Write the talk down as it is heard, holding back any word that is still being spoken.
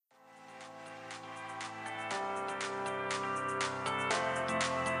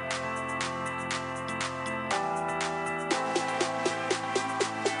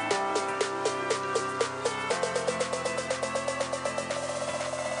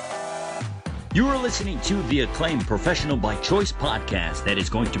You are listening to the acclaimed Professional by Choice podcast that is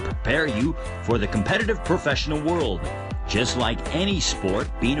going to prepare you for the competitive professional world. Just like any sport,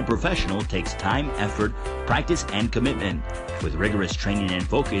 being a professional takes time, effort, practice, and commitment. With rigorous training and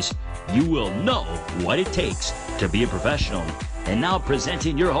focus, you will know what it takes to be a professional. And now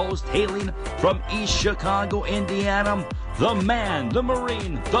presenting your host, hailing from East Chicago, Indiana, the man, the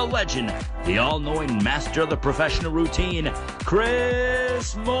Marine, the legend, the all-knowing master of the professional routine,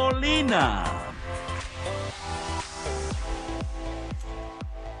 Chris Molina.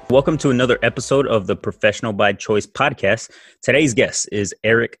 Welcome to another episode of the Professional by Choice podcast. Today's guest is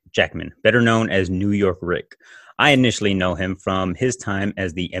Eric Jackman, better known as New York Rick. I initially know him from his time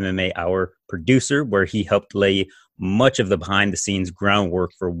as the MMA Hour producer, where he helped lay much of the behind-the-scenes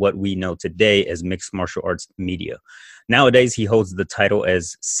groundwork for what we know today as mixed martial arts media. Nowadays, he holds the title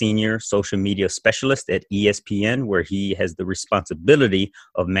as Senior Social Media Specialist at ESPN, where he has the responsibility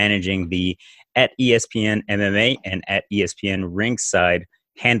of managing the at ESPN MMA and at ESPN Ringside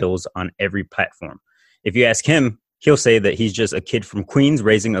handles on every platform. If you ask him, he'll say that he's just a kid from Queens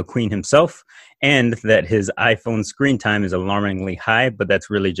raising a queen himself, and that his iPhone screen time is alarmingly high, but that's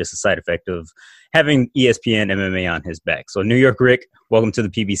really just a side effect of having ESPN MMA on his back. So New York Rick, welcome to the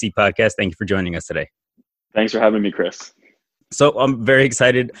PBC podcast. Thank you for joining us today. Thanks for having me, Chris. So I'm very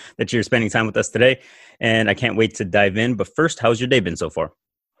excited that you're spending time with us today, and I can't wait to dive in. But first, how's your day been so far?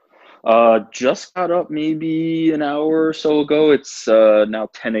 Just got up maybe an hour or so ago. It's now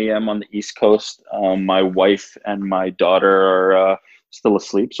 10 a.m. on the East Coast. My wife and my daughter are still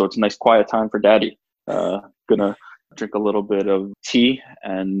asleep, so it's a nice quiet time for Daddy. Gonna drink a little bit of tea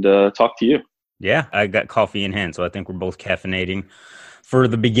and talk to you. Yeah, I got coffee in hand, so I think we're both caffeinating for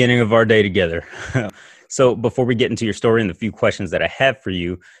the beginning of our day together. So before we get into your story and the few questions that I have for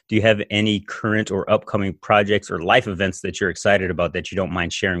you, do you have any current or upcoming projects or life events that you're excited about that you don't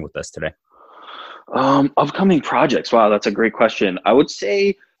mind sharing with us today? Upcoming projects. Wow, that's a great question. I would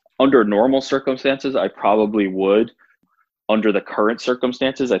say under normal circumstances, I probably would. Under the current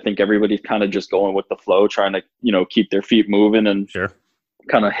circumstances, I think everybody's kind of just going with the flow, trying to, keep their feet moving and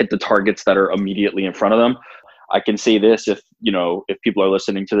kind of hit the targets that are immediately in front of them. I can say this, if people are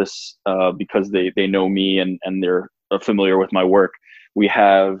listening to this because they know me and they're familiar with my work, we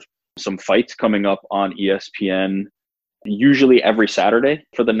have some fights coming up on ESPN, usually every Saturday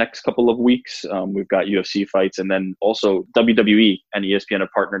for the next couple of weeks. We've got UFC fights, and then also WWE and ESPN have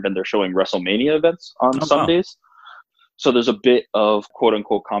partnered, and they're showing WrestleMania events on Sundays. Wow. So there's a bit of quote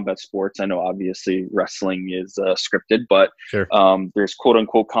unquote combat sports. I know obviously wrestling is scripted, but there's quote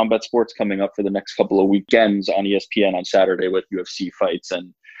unquote combat sports coming up for the next couple of weekends on ESPN on Saturday with UFC fights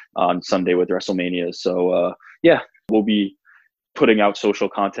and on Sunday with WrestleMania. So we'll be putting out social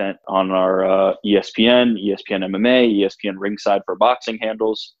content on our ESPN MMA, ESPN Ringside for boxing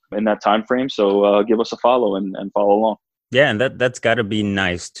handles in that time frame. So give us a follow and follow along. Yeah, and that's got to be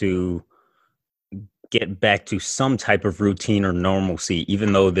nice to get back to some type of routine or normalcy,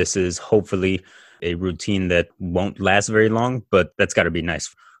 even though this is hopefully a routine that won't last very long, but that's got to be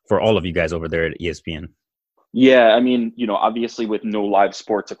nice for all of you guys over there at ESPN. Yeah, I mean, obviously with no live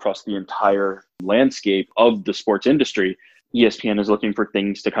sports across the entire landscape of the sports industry, ESPN is looking for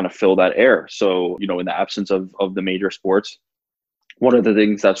things to kind of fill that air. So, in the absence of the major sports, one of the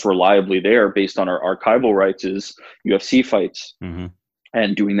things that's reliably there based on our archival rights is UFC fights. Mm-hmm.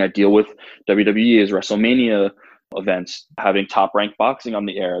 And doing that deal with WWE is WrestleMania events, having top-ranked boxing on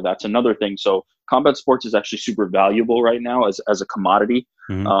the air. That's another thing. So combat sports is actually super valuable right now as a commodity,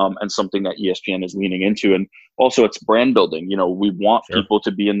 and something that ESPN is leaning into. And also it's brand building. We want people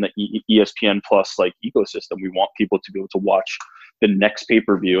to be in the ESPN Plus ecosystem. We want people to be able to watch the next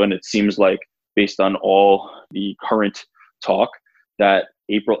pay-per-view. And it seems like based on all the current talk that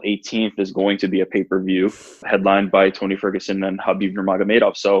April 18th is going to be a pay-per-view headlined by Tony Ferguson and Khabib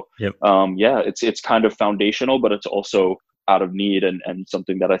Nurmagomedov. So, it's kind of foundational, but it's also out of need and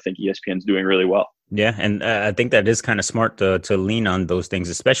something that I think ESPN's doing really well. Yeah, and I think that is kind of smart to lean on those things,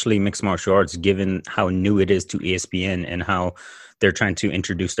 especially mixed martial arts, given how new it is to ESPN and how they're trying to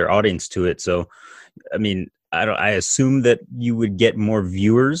introduce their audience to it. So, I mean, I assume that you would get more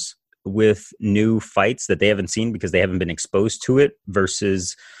viewers with new fights that they haven't seen because they haven't been exposed to it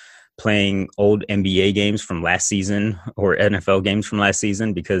versus playing old NBA games from last season or NFL games from last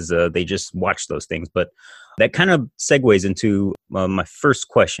season because they just watch those things. But that kind of segues into my first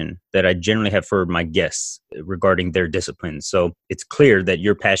question that I generally have for my guests regarding their disciplines. So it's clear that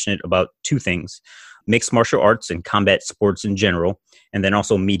you're passionate about two things: mixed martial arts and combat sports in general, and then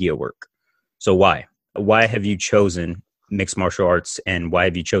also media work. So why? Why have you chosen mixed martial arts and why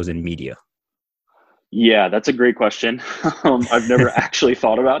have you chosen media? Yeah, that's a great question. I've never actually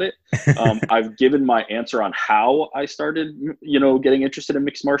thought about it. I've given my answer on how I started, getting interested in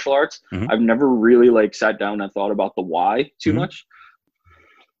mixed martial arts. Hmm. I've never really like sat down and thought about the why too Hmm. much.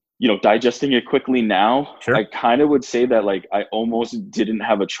 Digesting it quickly now, I Sure. kind of would say that like I almost didn't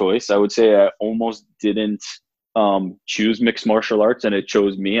have a choice. I would say I almost didn't choose mixed martial arts and it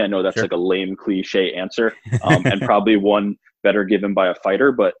chose me. I know that's Sure. like a lame cliche answer, and probably one better given by a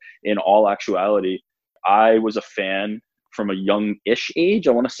fighter, but in all actuality, I was a fan from a young-ish age.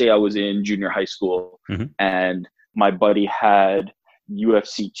 I want to say I was in junior high school, Hmm. and my buddy had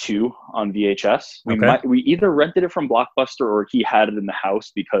UFC 2 on VHS. We Okay. might we either rented it from Blockbuster or he had it in the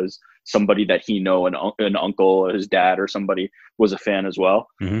house because somebody that he know, an uncle or his dad or somebody, was a fan as well.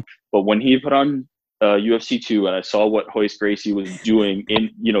 Hmm. But when he put on UFC 2 and I saw what Hoist Gracie was doing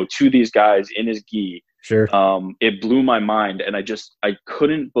to these guys in his gi, Sure. it blew my mind. And I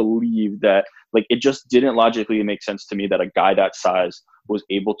couldn't believe that, like, it just didn't logically make sense to me that a guy that size was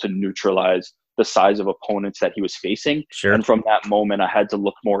able to neutralize the size of opponents that he was facing. Sure. And from that moment, I had to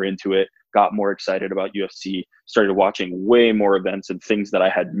look more into it, got more excited about UFC, started watching way more events and things that I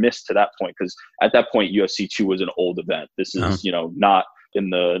had missed to that point. Because at that point, UFC 2 was an old event. This Uh-huh. is, not in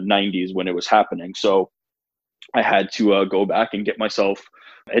the 90s when it was happening. So I had to go back and get myself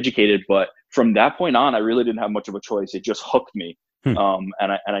educated. But from that point on, I really didn't have much of a choice. It just hooked me. Hmm.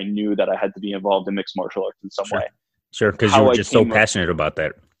 And I knew that I had to be involved in mixed martial arts in some Sure. way. Sure. Because you How were I just so came up, passionate about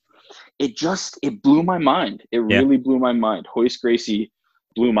that. it blew my mind. It Yeah. really blew my mind. Hoist Gracie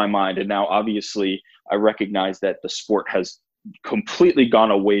blew my mind. And now obviously I recognize that the sport has completely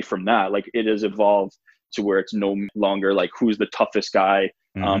gone away from that. Like, it has evolved to where it's no longer like who's the toughest guy,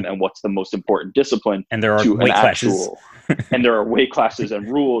 Hmm. and what's the most important discipline, And there are to an weight classes. actual, and there are weight classes and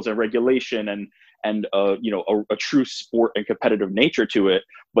rules and regulation and a true sport and competitive nature to it.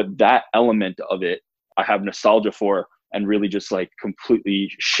 But that element of it, I have nostalgia for, and really just like completely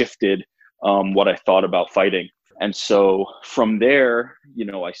shifted what I thought about fighting. And so from there,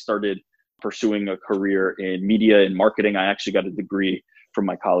 I started pursuing a career in media and marketing. I actually got a degree from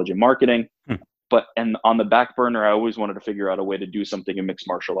my college in marketing. Hmm. And on the back burner, I always wanted to figure out a way to do something in mixed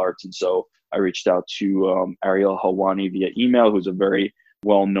martial arts. And so I reached out to Ariel Helwani via email, who's a very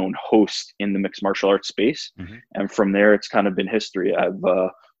well-known host in the mixed martial arts space. Hmm. And from there, it's kind of been history. I've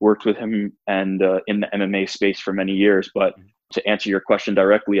worked with him and in the MMA space for many years. But to answer your question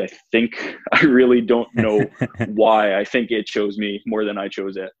directly, I think I really don't know why. I think it chose me more than I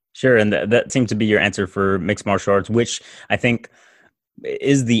chose it. Sure. And that seems to be your answer for mixed martial arts, which I think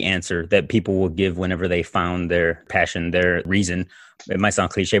is the answer that people will give whenever they found their passion, their reason. It might sound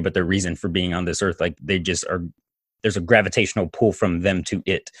cliche, but their reason for being on this earth, like they just are, there's a gravitational pull from them to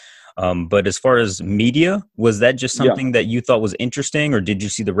it. But as far as media, was that just Yeah. something that you thought was interesting, or did you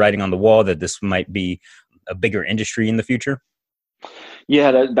see the writing on the wall that this might be a bigger industry in the future?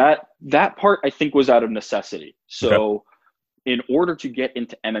 Yeah, that part I think was out of necessity. Okay. So in order to get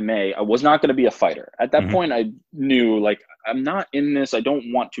into MMA, I was not going to be a fighter. At that Hmm. point, I knew, like, I'm not in this. I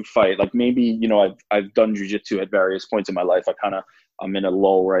don't want to fight. Like, maybe, I've done jujitsu at various points in my life. I'm in a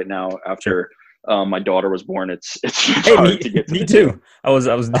lull right now after my daughter was born. It's Hey, hard to get to me the too. gym. I was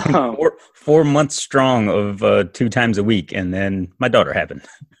doing Um, 4 months strong of 2 times a week, and then my daughter happened.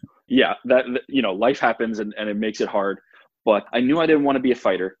 yeah, life happens and it makes it hard. But I knew I didn't want to be a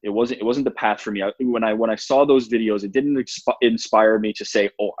fighter. It wasn't the path for me. When I saw those videos, it didn't inspire me to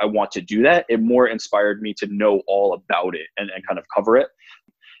say, oh, I want to do that. It more inspired me to know all about it and kind of cover it.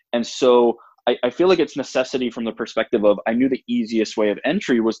 And so I feel like it's necessity from the perspective of, I knew the easiest way of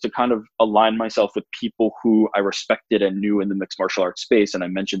entry was to kind of align myself with people who I respected and knew in the mixed martial arts space. And I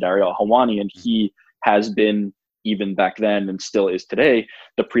mentioned Ariel Helwani, and he has been, even back then and still is today,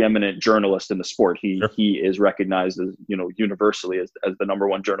 the preeminent journalist in the sport. He is recognized as, universally as the number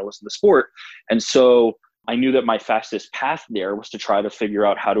one journalist in the sport. And so I knew that my fastest path there was to try to figure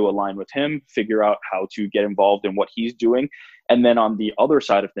out how to align with him, figure out how to get involved in what he's doing. And then on the other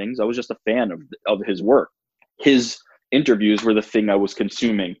side of things, I was just a fan of his work. His interviews were the thing I was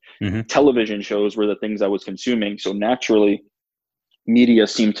consuming. Mm-hmm. Television shows were the things I was consuming. So naturally, media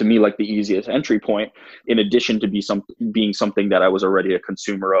seemed to me like the easiest entry point, in addition to being something that I was already a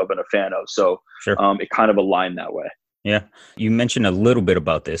consumer of and a fan of. So it kind of aligned that way. Yeah. You mentioned a little bit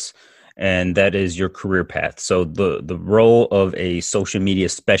about this, and that is your career path. So the role of a social media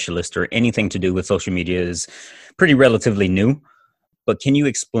specialist or anything to do with social media is pretty relatively new. But can you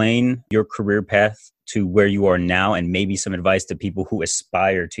explain your career path to where you are now, and maybe some advice to people who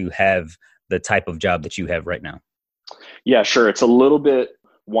aspire to have the type of job that you have right now? Yeah, sure. It's a little bit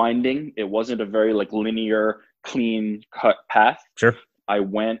winding. It wasn't a very linear, clean cut path. Sure. I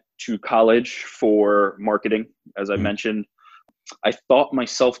went to college for marketing, as I mentioned. I thought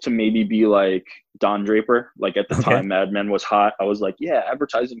myself to maybe be like Don Draper. Like at the time Mad Men was hot. I was like, yeah,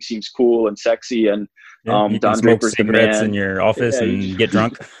 advertising seems cool and sexy. And You can Don smoke Draper's the cigarettes man. in your office and get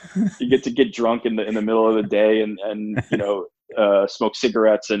drunk. You get to get drunk in the middle of the day and smoke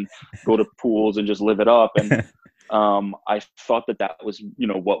cigarettes and go to pools and just live it up. And I thought that was,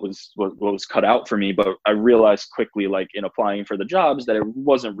 what was cut out for me. But I realized quickly, like in applying for the jobs, that it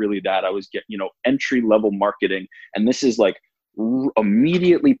wasn't really that. I was getting, entry level marketing. And this is like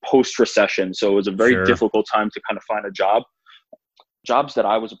immediately post recession. So it was a very difficult time to kind of find a job. Jobs that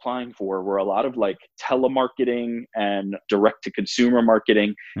I was applying for were a lot of like telemarketing and direct to consumer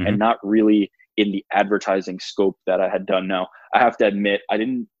marketing, and not really in the advertising scope that I had done. Now, I have to admit, I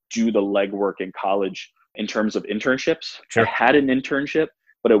didn't do the legwork in college in terms of internships. I had an internship,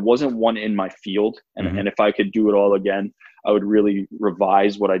 but it wasn't one in my field. And if I could do it all again, I would really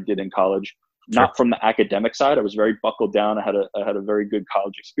revise what I did in college. Not from the academic side. I was very buckled down. I had a very good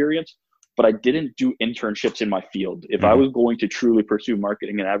college experience, but I didn't do internships in my field. If I was going to truly pursue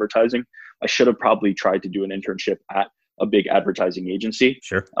marketing and advertising, I should have probably tried to do an internship at a big advertising agency.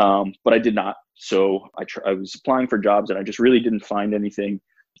 But I did not. So I was applying for jobs and I just really didn't find anything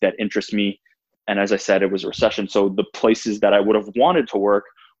that interests me. And as I said, it was a recession. So the places that I would have wanted to work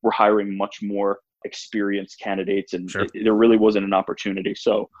were hiring much more experienced candidates, and there really wasn't an opportunity.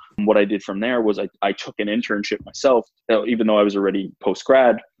 So what I did from there was I took an internship myself, even though I was already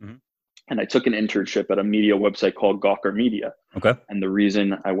post-grad. And I took an internship at a media website called Gawker Media. And the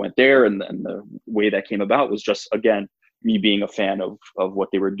reason I went there and the way that came about was just, again, me being a fan of what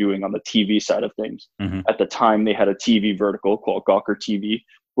they were doing on the TV side of things. At the time, they had a TV vertical called Gawker TV,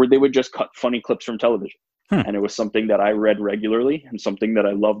 where they would just cut funny clips from television. And it was something that I read regularly and something that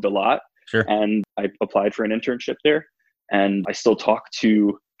I loved a lot. And I applied for an internship there. And I still talk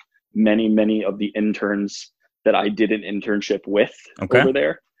to many, many of the interns that I did an internship with over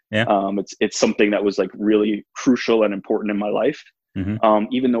there. It's something that was like really crucial and important in my life.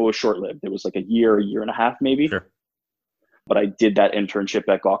 Even though it was short-lived. It was like a year and a half maybe. But I did that internship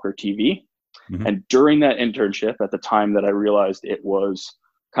at Gawker TV. And during that internship, at the time that I realized it was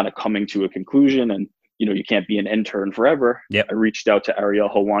kind of coming to a conclusion and, you can't be an intern forever. I reached out to Ariel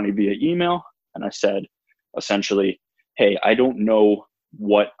Helwani via email and I said, essentially, hey, I don't know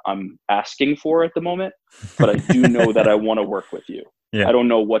what I'm asking for at the moment, but I do know that I want to work with you. I don't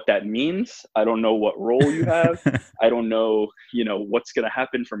know what that means. I don't know what role you have. I don't know, what's going to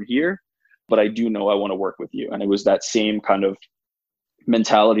happen from here, but I do know I want to work with you. And it was that same kind of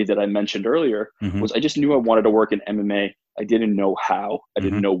mentality that I mentioned earlier. Was I just knew I wanted to work in MMA. I didn't know how. I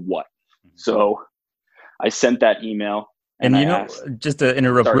didn't know what. So I sent that email. And asked, just to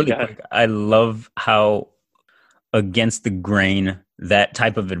interrupt really quick, I love how against the grain that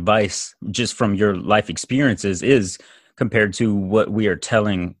type of advice, just from your life experiences, is compared to what we are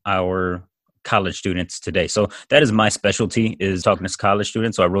telling our college students today. So that is my specialty, is talking to college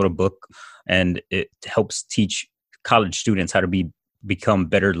students. So I wrote a book and it helps teach college students how to become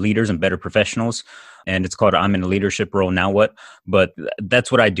better leaders and better professionals. And it's called I'm in a leadership role, now what? But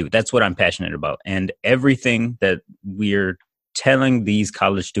that's what I do. That's what I'm passionate about. And everything that we're telling these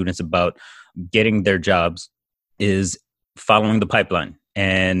college students about getting their jobs is following the pipeline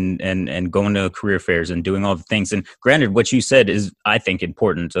and going to career fairs and doing all the things. And granted, what you said is, I think,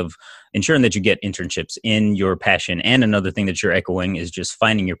 important, of ensuring that you get internships in your passion. And another thing that you're echoing is just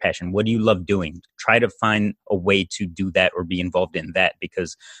finding your passion. What do you love doing? Try to find a way to do that or be involved in that,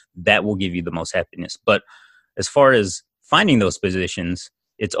 because that will give you the most happiness. But as far as finding those positions,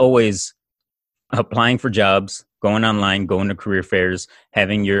 it's always applying for jobs, going online, going to career fairs,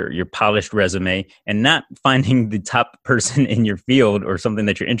 having your polished resume, and not finding the top person in your field or something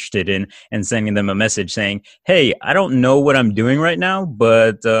that you're interested in and sending them a message saying, hey, I don't know what I'm doing right now,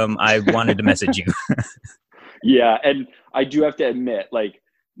 but I wanted to message you. Yeah. And I do have to admit, like,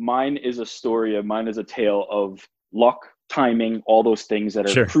 mine is a tale of luck, timing, all those things that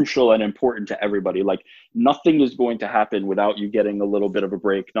are crucial and important to everybody. Like, nothing is going to happen without you getting a little bit of a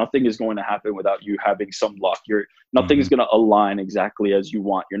break. Nothing is going to happen without you having some luck. Nothing is going to align exactly as you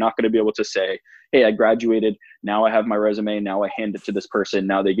want. You're not going to be able to say, hey, I graduated. Now I have my resume. Now I hand it to this person.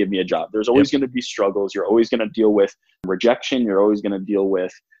 Now they give me a job. There's always going to be struggles. You're always going to deal with rejection. You're always going to deal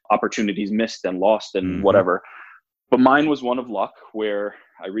with opportunities missed and lost and whatever. But mine was one of luck, where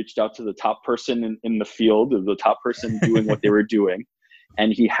I reached out to the top person in the field, the top person doing what they were doing.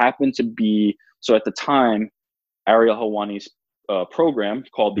 And he happened to be, so at the time, Ariel Helwani's program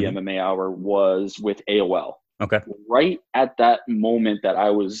called the MMA Hour was with AOL. Okay. Right at that moment that I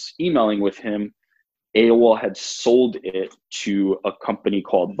was emailing with him, AOL had sold it to a company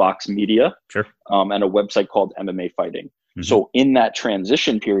called Vox Media, Sure. And a website called MMA Fighting. So in that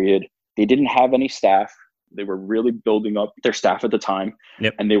transition period, they didn't have any staff. They were really building up their staff at the time.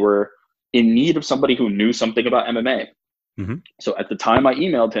 Yep. And they were in need of somebody who knew something about MMA. So at the time I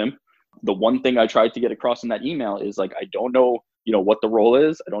emailed him, the one thing I tried to get across in that email is like, I don't know, what the role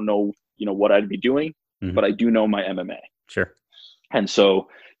is. I don't know, what I'd be doing, but I do know my MMA. Sure. And so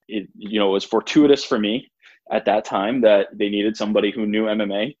it was fortuitous for me at that time that they needed somebody who knew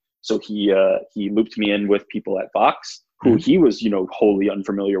MMA. So he looped me in with people at Vox, who he was, wholly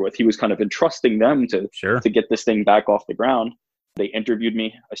unfamiliar with. He was kind of entrusting them to get this thing back off the ground. They interviewed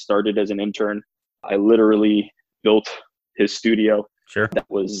me. I started as an intern. I literally built his studio. Sure. That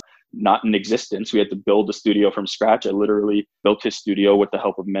was not in existence. We had to build a studio from scratch. I literally built his studio with the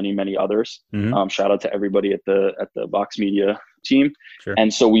help of many, many others. Shout out to everybody at the Vox Media team. Sure.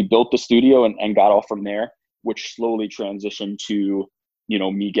 And so we built the studio and got off from there, which slowly transitioned to,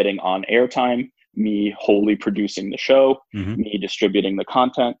 me getting on airtime, me wholly producing the show, me distributing the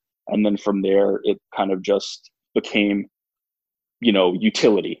content. And then from there, it kind of just became,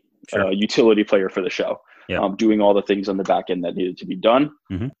 utility, utility player for the show, doing all the things on the back end that needed to be done.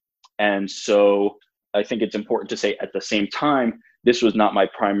 And so I think it's important to say at the same time, this was not my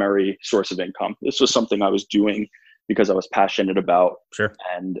primary source of income. This was something I was doing because I was passionate about,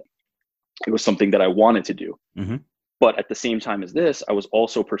 and it was something that I wanted to do. But at the same time as this, I was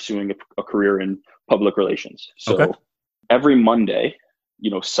also pursuing a career in public relations. So every Monday,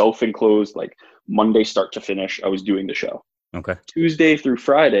 self-enclosed, like Monday start to finish, I was doing the show. Tuesday through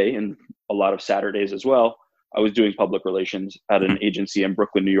Friday, and a lot of Saturdays as well, I was doing public relations at an agency in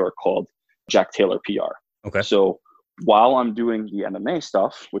Brooklyn, New York called Jack Taylor PR. So while I'm doing the MMA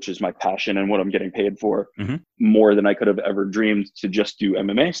stuff, which is my passion and what I'm getting paid for, more than I could have ever dreamed to just do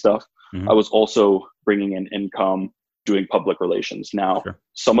MMA stuff, I was also bringing in income doing public relations. Now,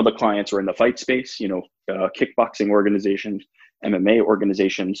 some of the clients were in the fight space, kickboxing organizations, MMA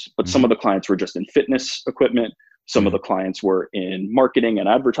organizations, but some of the clients were just in fitness equipment. Some of the clients were in marketing and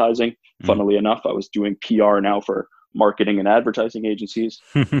advertising. Funnily enough, I was doing PR now for marketing and advertising agencies.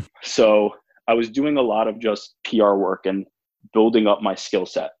 So I was doing a lot of just PR work and building up my skill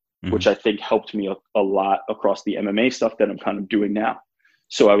set, which I think helped me a lot across the MMA stuff that I'm kind of doing now.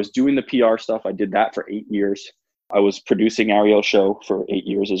 So I was doing the PR stuff. I did that for 8 years. I was producing Ariel's show for 8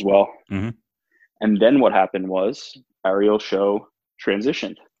 years as well. And then what happened was Ariel's show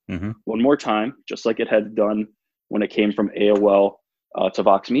transitioned one more time, just like it had done when it came from AOL to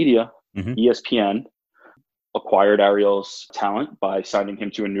Vox Media. ESPN acquired Ariel's talent by signing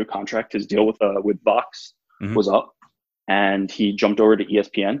him to a new contract. His deal with Vox was up, and he jumped over to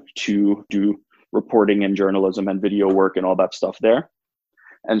ESPN to do reporting and journalism and video work and all that stuff there.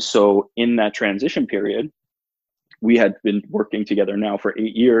 And so in that transition period, we had been working together now for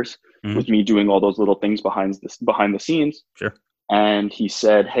 8 years with me doing all those little things behind the scenes. And he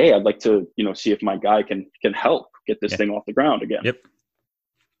said, "Hey, I'd like to, see if my guy can help get this thing off the ground again."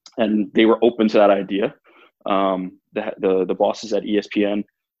 And they were open to that idea. The bosses at ESPN,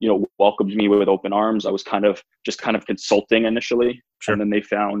 welcomed me with open arms. I was kind of consulting initially, and then they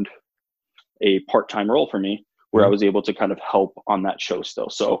found a part-time role for me where I was able to kind of help on that show still.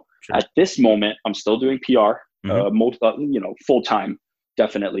 So at this moment, I'm still doing PR, full-time,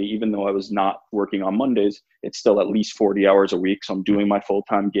 definitely. Even though I was not working on Mondays, it's still at least 40 hours a week. So I'm doing my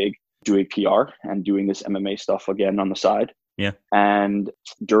full-time gig, doing PR and doing this MMA stuff again on the side. And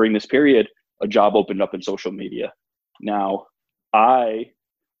during this period, a job opened up in social media. Now, I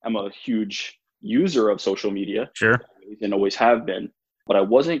am a huge user of social media and always have been, but I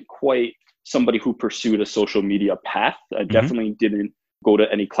wasn't quite somebody who pursued a social media path. I definitely didn't go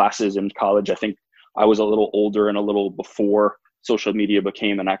to any classes in college. I think I was a little older and a little before social media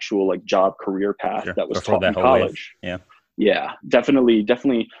became an actual job career path that was taught in college. Yeah, definitely.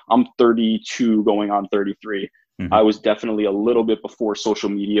 I'm 32 going on 33. I was definitely a little bit before social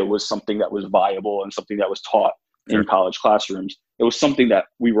media was something that was viable and something that was taught in college classrooms. It was something that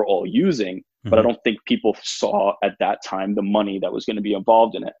we were all using, but I don't think people saw at that time the money that was going to be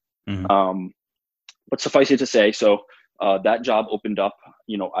involved in it. But suffice it to say, so that job opened up.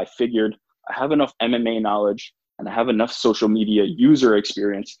 I figured I have enough MMA knowledge and I have enough social media user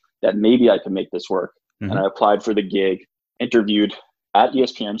experience that maybe I can make this work. And I applied for the gig, interviewed at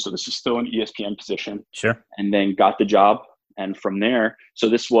ESPN. So this is still an ESPN position. And then got the job. And from there, so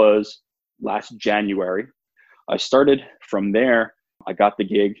this was last January. I started from there. I got the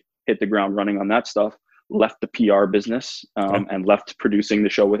gig, hit the ground running on that stuff, left the PR business and left producing the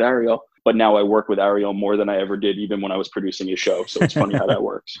show with Ariel. But now I work with Ariel more than I ever did, even when I was producing his show. So it's funny how that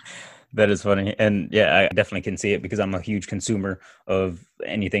works. That is funny. And yeah, I definitely can see it because I'm a huge consumer of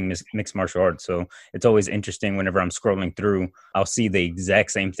anything mixed martial arts. So it's always interesting whenever I'm scrolling through, I'll see the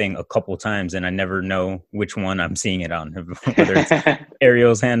exact same thing a couple times and I never know which one I'm seeing it on, whether it's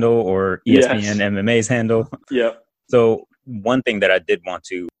Ariel's handle or ESPN Yes. MMA's handle. Yeah. So one thing that I did want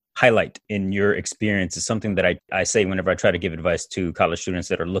to highlight in your experience is something that I say whenever I try to give advice to college students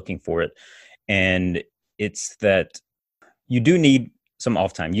that are looking for it. And it's that you do need some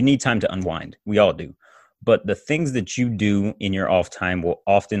off time. You need time to unwind. We all do. But the things that you do in your off time will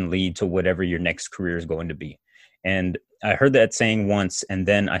often lead to whatever your next career is going to be. And I heard that saying once, and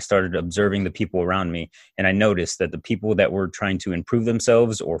then I started observing the people around me. And I noticed that the people that were trying to improve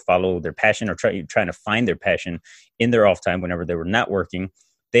themselves or follow their passion or trying to find their passion in their off time whenever they were not working,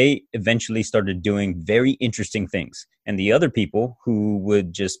 they eventually started doing very interesting things. And the other people who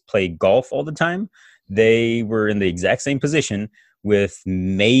would just play golf all the time, they were in the exact same position with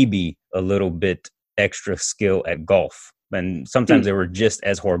maybe a little bit extra skill at golf. And sometimes they were just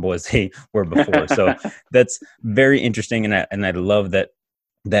as horrible as they were before. So that's very interesting. And I love that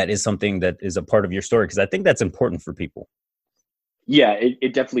that is something that is a part of your story because I think that's important for people. Yeah,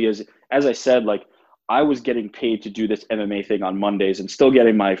 it definitely is. As I said, like I was getting paid to do this MMA thing on Mondays and still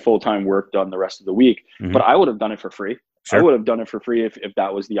getting my full-time work done the rest of the week, but I would have done it for free. Sure. I would have done it for free if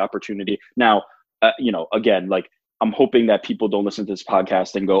that was the opportunity. Now, again, like I'm hoping that people don't listen to this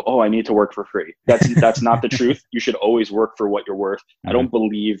podcast and go, "Oh, I need to work for free." That's not the truth. You should always work for what you're worth. I don't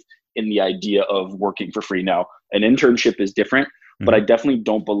believe in the idea of working for free. Now, an internship is different, but I definitely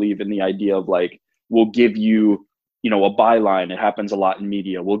don't believe in the idea of like, we'll give you, a byline. It happens a lot in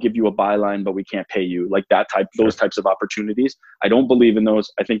media. We'll give you a byline, but we can't pay you. Like those types of opportunities. I don't believe in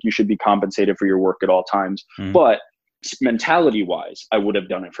those. I think you should be compensated for your work at all times. But mentality wise, I would have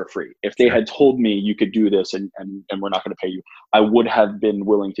done it for free. If they had told me you could do this and we're not going to pay you, I would have been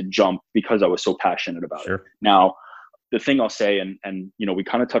willing to jump because I was so passionate about it. Now, the thing I'll say, and we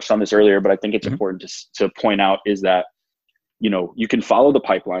kind of touched on this earlier, but I think it's important to point out is that, you can follow the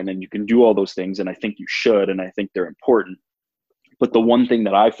pipeline and you can do all those things. And I think you should, and I think they're important. But the one thing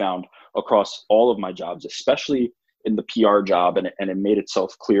that I found across all of my jobs, especially in the PR job, and it made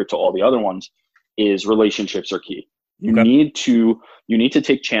itself clear to all the other ones, is relationships are key. You need to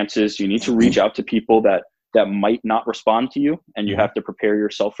take chances. You need to reach out to people that might not respond to you, and you have to prepare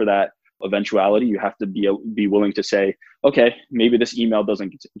yourself for that eventuality. You have to be willing to say, okay, maybe this email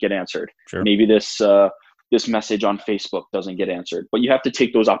doesn't get answered. Maybe this message on Facebook doesn't get answered. But you have to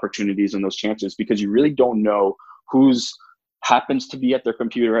take those opportunities and those chances because you really don't know who's happens to be at their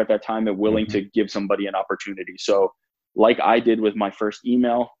computer at that time and willing to give somebody an opportunity. So like I did with my first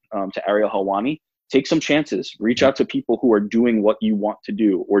email to Ariel Helwani, take some chances, reach out to people who are doing what you want to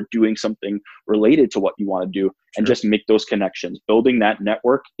do or doing something related to what you want to do and just make those connections. Building that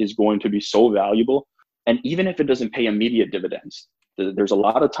network is going to be so valuable. And even if it doesn't pay immediate dividends, there's a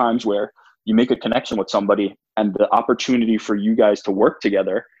lot of times where you make a connection with somebody and the opportunity for you guys to work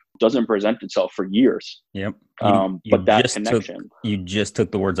together doesn't present itself for years. But that connection. You just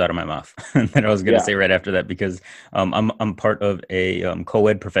took the words out of my mouth that I was going to say right after that, because I'm part of a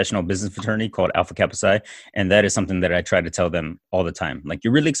co-ed professional business fraternity called Alpha Kappa Psi. And that is something that I try to tell them all the time. Like,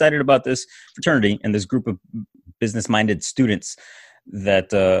 you're really excited about this fraternity and this group of business-minded students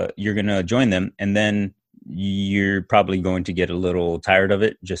that you're going to join them. And then you're probably going to get a little tired of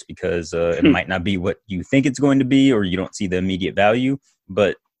it just because it might not be what you think it's going to be, or you don't see the immediate value,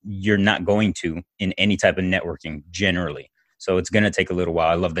 but you're not going to in any type of networking generally. So it's going to take a little while.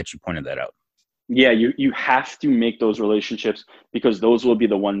 I love that you pointed that out. Yeah, you have to make those relationships because those will be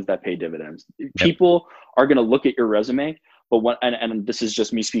the ones that pay dividends. People are going to look at your resume, but and this is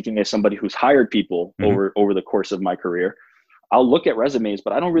just me speaking as somebody who's hired people over the course of my career. I'll look at resumes,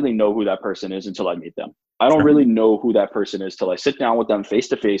 but I don't really know who that person is until I meet them. I don't really know who that person is till I sit down with them face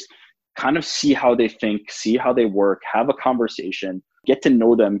to face, kind of see how they think, see how they work, have a conversation, get to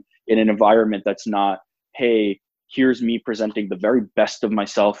know them in an environment that's not, hey, here's me presenting the very best of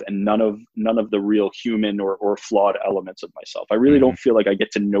myself and none of the real human or flawed elements of myself. I really don't feel like I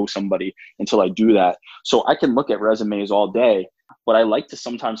get to know somebody until I do that. So I can look at resumes all day, but I like to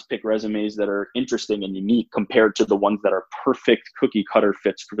sometimes pick resumes that are interesting and unique compared to the ones that are perfect cookie cutter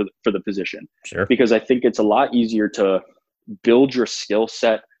fits for the position. Because I think it's a lot easier to build your skill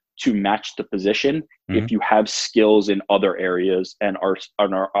set to match the position if you have skills in other areas and are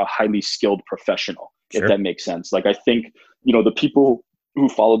a highly skilled professional, if that makes sense. Like, I think, the people who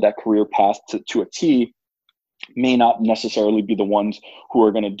followed that career path to a T may not necessarily be the ones who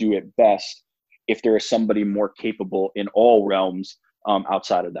are going to do it best if there is somebody more capable in all realms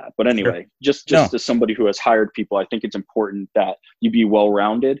outside of that. But anyway, just as somebody who has hired people, I think it's important that you be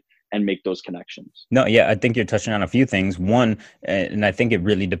well-rounded and make those connections. No, yeah, I think you're touching on a few things. One, and I think it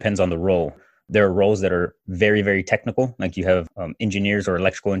really depends on the role. There are roles that are very, very technical, like you have engineers or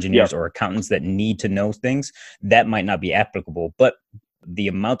electrical engineers or accountants that need to know things. That might not be applicable, but the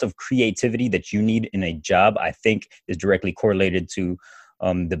amount of creativity that you need in a job, I think, is directly correlated to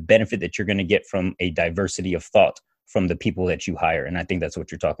the benefit that you're going to get from a diversity of thought from the people that you hire. And I think that's what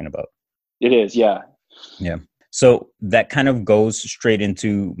you're talking about. It is, yeah. Yeah. So that kind of goes straight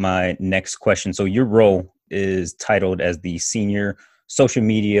into my next question. So your role is titled as the Senior Social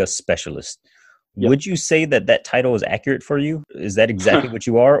Media Specialist. Yep. Would you say that that title is accurate for you? Is that exactly what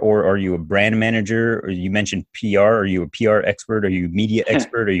you are? Or are you a brand manager? Or you mentioned PR. Are you a PR expert? Are you a media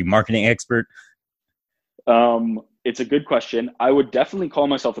expert? Are you a marketing expert? It's a good question. I would definitely call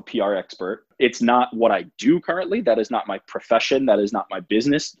myself a PR expert. It's not what I do currently. That is not my profession. That is not my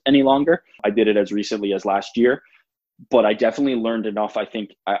business any longer. I did it as recently as last year, but I definitely learned enough. I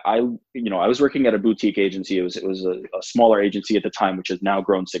think I was working at a boutique agency. It was a smaller agency at the time, which has now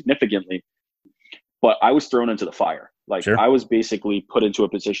grown significantly, but I was thrown into the fire. Like I was basically put into a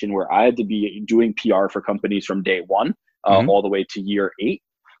position where I had to be doing PR for companies from day one, all the way to year 8.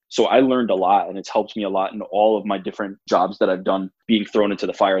 So I learned a lot, and it's helped me a lot in all of my different jobs that I've done, being thrown into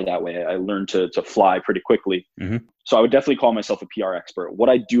the fire that way. I learned to fly pretty quickly. So I would definitely call myself a PR expert. What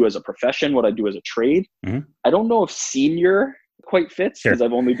I do as a profession, what I do as a trade, I don't know if senior quite fits because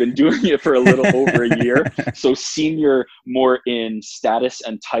I've only been doing it for a little over a year. So senior more in status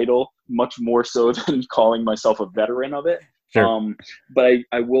and title, much more so than calling myself a veteran of it. But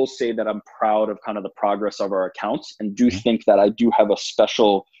I will say that I'm proud of kind of the progress of our accounts, and do think that I do have a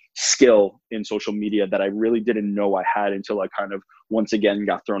special skill in social media that I really didn't know I had until I kind of once again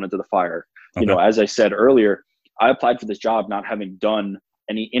got thrown into the fire. You know, as I said earlier, I applied for this job not having done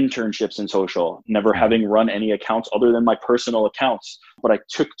any internships in social, never having run any accounts other than my personal accounts, but I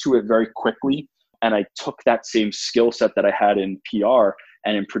took to it very quickly, and I took that same skill set that I had in PR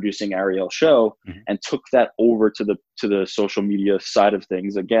and in producing Ariel show, and took that over to the social media side of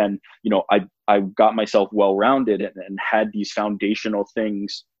things. Again, you know, I got myself well-rounded and had these foundational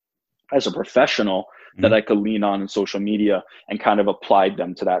things as a professional that I could lean on in social media, and kind of applied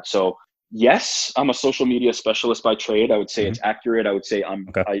them to that. So yes, I'm a social media specialist by trade. I would say it's accurate. I would say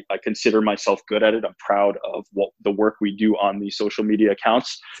I consider myself good at it. I'm proud of what the work we do on these social media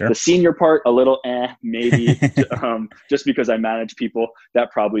accounts. The senior part, a little maybe, just because I manage people,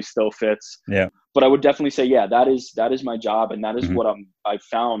 that probably still fits. But I would definitely say, that is my job, and that is what I've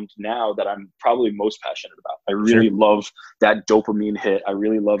found now that I'm probably most passionate about. I really love that dopamine hit. I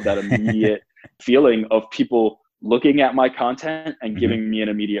really love that immediate feeling of people looking at my content and giving me an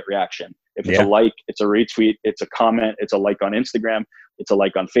immediate reaction. If it's a like, it's a retweet, it's a comment, it's a like on Instagram, it's a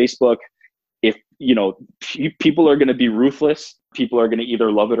like on Facebook. If, you know, people are going to be ruthless, people are going to either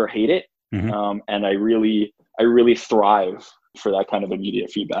love it or hate it. And I really thrive for that kind of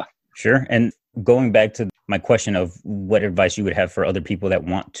immediate feedback. Sure. And going back to my question of what advice you would have for other people that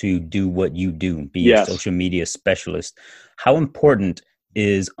want to do what you do, be a social media specialist, how important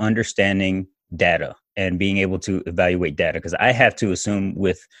is understanding data and being able to evaluate data? Because I have to assume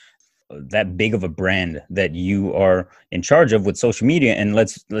with that big of a brand that you are in charge of with social media, and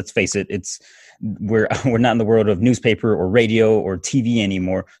let's face it, we're not in the world of newspaper or radio or TV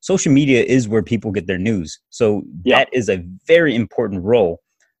anymore. Social media is where people get their news. So that is a very important role.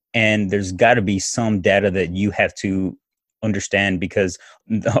 And there's got to be some data that you have to understand, because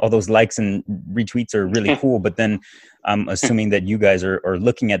all those likes and retweets are really cool. But then I'm assuming that you guys are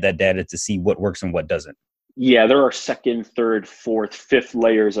looking at that data to see what works and what doesn't. Yeah, there are second, third, fourth, fifth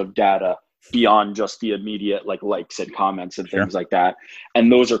layers of data beyond just the immediate likes and comments and things like that.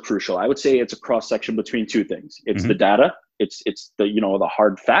 And those are crucial. I would say it's a cross section between two things. It's the data, it's the, you know, the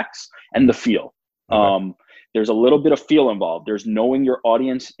hard facts, and the feel. There's a little bit of feel involved. There's knowing your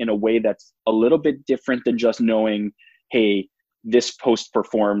audience in a way that's a little bit different than just knowing, hey, this post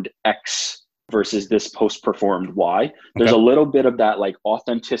performed X versus this post performed Y. There's a little bit of that like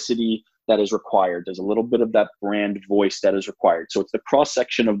authenticity that is required. There's a little bit of that brand voice that is required. So it's the cross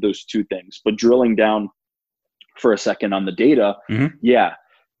section of those two things. But drilling down for a second on the data,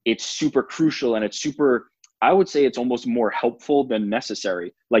 it's super crucial, and it's super, I would say it's almost more helpful than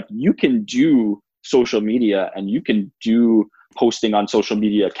necessary. Like, you can do social media and you can do posting on social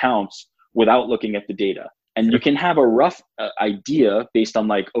media accounts without looking at the data. And you can have a rough idea based on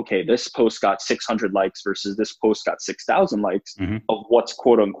like, okay, this post got 600 likes versus this post got 6,000 likes of what's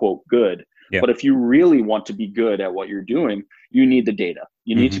quote unquote good. But if you really want to be good at what you're doing, you need the data.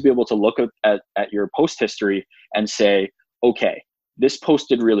 You need to be able to look at your post history and say, okay, this post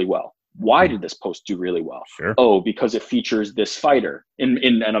did really well. Why did this post do really well? Sure. Oh, because it features this fighter.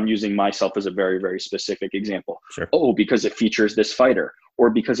 And I'm using myself as a very, very specific example. Sure. Oh, because it features this fighter, or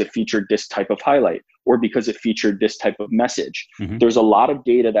because it featured this type of highlight, or because it featured this type of message. Mm-hmm. There's a lot of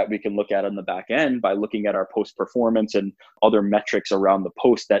data that we can look at on the back end by looking at our post performance and other metrics around the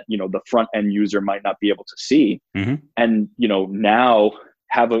post that, the front end user might not be able to see. Mm-hmm. And, now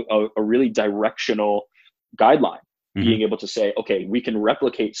have a really directional guideline. Mm-hmm. Being able to say, okay, we can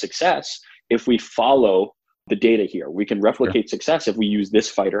replicate success if we follow the data here. We can replicate success if we use this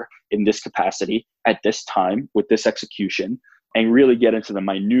fighter in this capacity at this time with this execution, and really get into the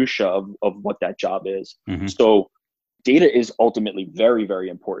minutia of what that job is. Mm-hmm. So data is ultimately very, very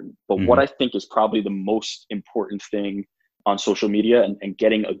important. But Mm-hmm. what I think is probably the most important thing on social media and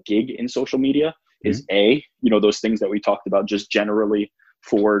getting a gig in social media is those things that we talked about just generally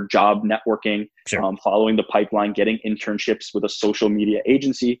for job networking, following the pipeline, getting internships with a social media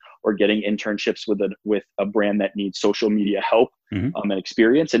agency, or getting internships with a brand that needs social media help and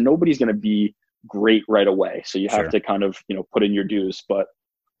experience. And nobody's going to be great right away. So you have to kind of, put in your dues, but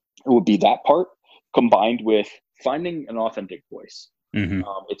it would be that part combined with finding an authentic voice. Mm-hmm.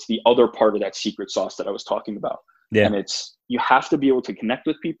 It's the other part of that secret sauce that I was talking about. Yeah. And you have to be able to connect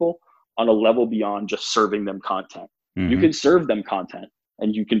with people on a level beyond just serving them content. Mm-hmm. You can serve them content,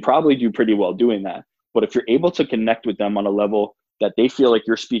 and you can probably do pretty well doing that. But if you're able to connect with them on a level that they feel like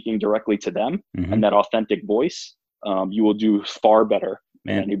you're speaking directly to them and that authentic voice, you will do far better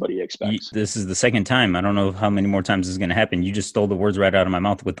than anybody expects. This is the second time. I don't know how many more times this is going to happen. You just stole the words right out of my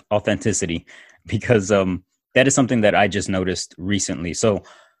mouth with authenticity, because that is something that I just noticed recently. So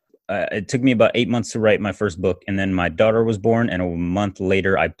it took me about 8 months to write my first book, and then my daughter was born, and a month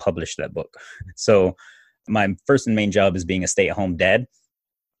later I published that book. So my first and main job is being a stay-at-home dad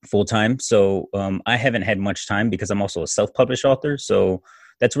full time. So I haven't had much time because I'm also a self-published author. So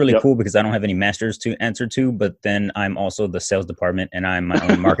that's really cool because I don't have any masters to answer to, but then I'm also the sales department and I'm my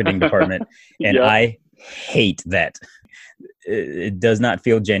own marketing department. And I hate that. It does not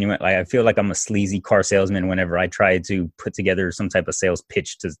feel genuine. Like, I feel like I'm a sleazy car salesman whenever I try to put together some type of sales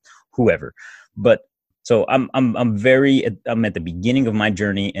pitch to whoever. But so I'm at the beginning of my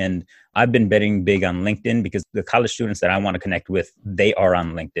journey, and I've been betting big on LinkedIn because the college students that I want to connect with, they are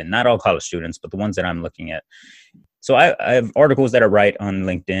on LinkedIn. Not all college students, but the ones that I'm looking at. So I have articles that I write on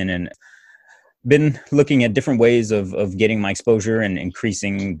LinkedIn, and been looking at different ways of getting my exposure and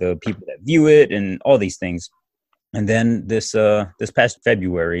increasing the people that view it and all these things. And then this past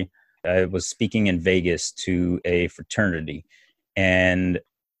February, I was speaking in Vegas to a fraternity, and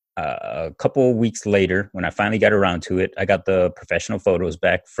a couple of weeks later, when I finally got around to it, I got the professional photos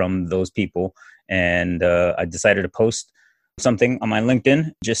back from those people, and I decided to post something on my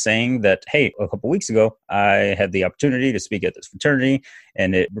LinkedIn just saying that, hey, a couple of weeks ago, I had the opportunity to speak at this fraternity,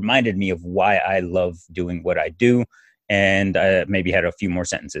 and it reminded me of why I love doing what I do, and I maybe had a few more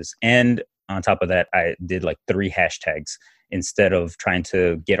sentences. And on top of that, I did like 3 hashtags instead of trying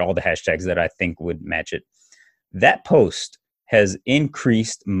to get all the hashtags that I think would match it. That post has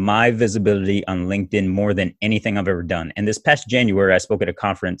increased my visibility on LinkedIn more than anything I've ever done. And this past January, I spoke at a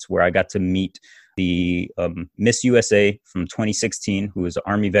conference where I got to meet the Miss USA from 2016, who is an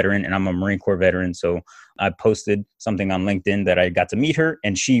Army veteran, and I'm a Marine Corps veteran. So I posted something on LinkedIn that I got to meet her,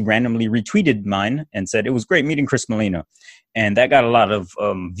 and she randomly retweeted mine and said, it was great meeting Chris Molina. And that got a lot of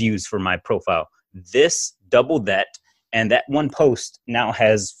views for my profile. This doubled that, and that one post now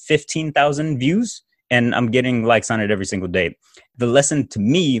has 15,000 views. And I'm getting likes on it every single day. The lesson to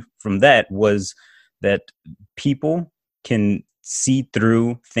me from that was that people can see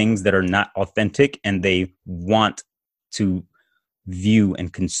through things that are not authentic, and they want to view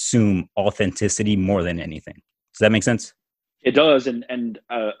and consume authenticity more than anything. Does that make sense? It does. And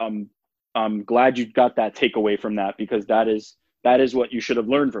I'm glad you got that takeaway from that, because that is what you should have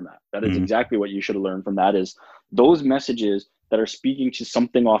learned from that. That is exactly what you should have learned from that, is those messages that are speaking to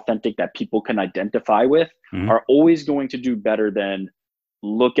something authentic that people can identify with are always going to do better than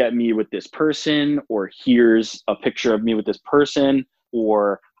look at me with this person, or here's a picture of me with this person,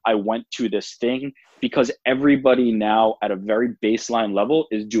 or I went to this thing, because everybody now at a very baseline level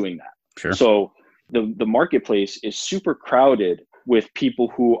is doing that. Sure. So the marketplace is super crowded with people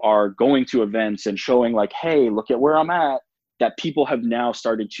who are going to events and showing like, hey, look at where I'm at, that people have now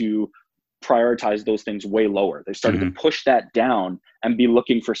started to prioritize those things way lower. They started to push that down and be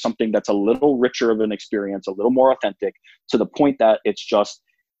looking for something that's a little richer of an experience, a little more authentic, to the point that it's just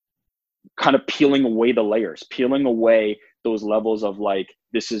kind of peeling away the layers, peeling away those levels of like,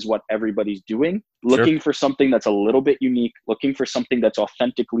 this is what everybody's doing, looking for something that's a little bit unique, looking for something that's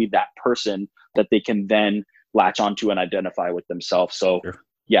authentically that person that they can then latch onto and identify with themselves. So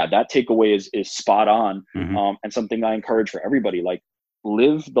yeah, that takeaway is spot on. Mm-hmm. And something I encourage for everybody, like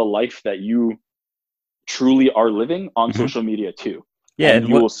live the life that you truly are living on Mm-hmm. social media too. Yeah, And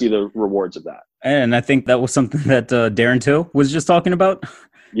you will see the rewards of that. and I think that was something that Darren Till was just talking about.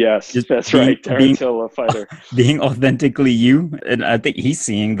 Yes, Just that's right. Darren being Till, a fighter. being authentically you, and I think he's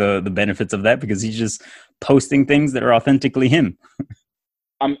seeing the benefits of that because he's just posting things that are authentically him.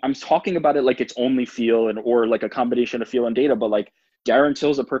 I'm talking about it like it's only feel and or like a combination of feel and data, but like Darren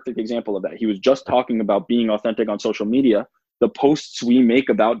Till's a perfect example of that. He was just talking about being authentic on social media. The posts we make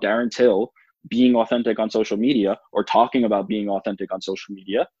about Darren Till being authentic on social media or talking about being authentic on social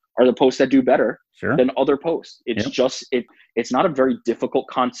media are the posts that do better Sure. than other posts. It's Yep. just it's not a very difficult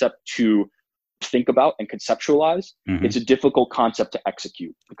concept to think about and conceptualize. Mm-hmm. It's a difficult concept to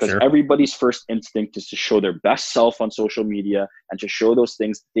execute because Sure. everybody's first instinct is to show their best self on social media and to show those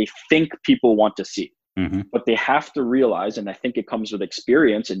things they think people want to see. Mm-hmm. But they have to realize, and I think it comes with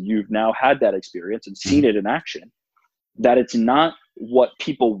experience, and you've now had that experience and seen it in action, that it's not what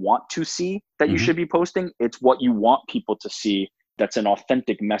people want to see that you should be posting. It's what you want people to see. That's an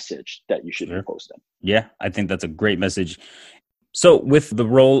authentic message that you should be posting. Yeah, I think that's a great message. So with the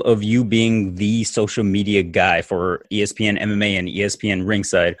role of you being the social media guy for ESPN MMA and ESPN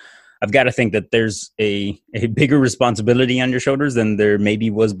Ringside, I've got to think that there's a bigger responsibility on your shoulders than there maybe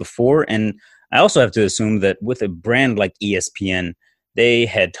was before. And I also have to assume that with a brand like ESPN, they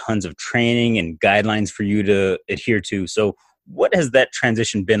had tons of training and guidelines for you to adhere to. So what has that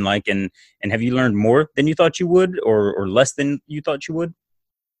transition been like? And have you learned more than you thought you would or less than you thought you would?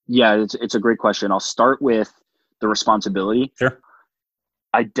 Yeah, it's a great question. I'll start with the responsibility. Sure.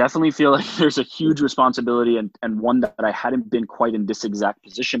 I definitely feel like there's a huge responsibility and one that I hadn't been quite in this exact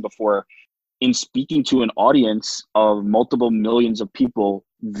position before in speaking to an audience of multiple millions of people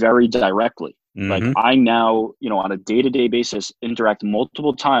very directly. Like I now, on a day-to-day basis, interact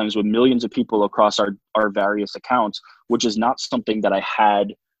multiple times with millions of people across our various accounts, which is not something that I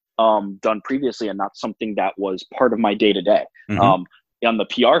had done previously and not something that was part of my day-to-day. On the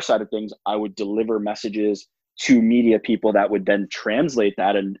PR side of things, I would deliver messages to media people that would then translate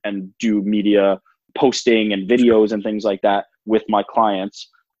that and do media posting and videos and things like that with my clients.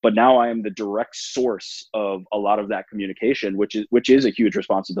 But now I am the direct source of a lot of that communication, which is a huge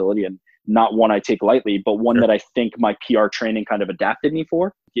responsibility and not one I take lightly, but one that I think my PR training kind of adapted me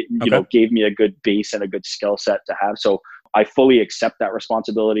for, gave me a good base and a good skill set to have. So I fully accept that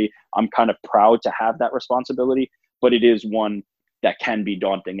responsibility. I'm kind of proud to have that responsibility, but it is one that can be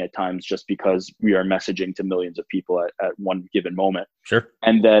daunting at times just because we are messaging to millions of people at one given moment. Sure.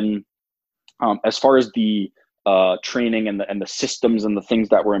 And then as far as the training and the systems and the things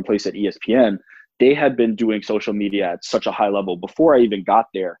that were in place at ESPN, they had been doing social media at such a high level before I even got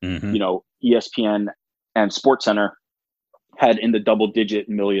there. ESPN and SportsCenter had in the double digit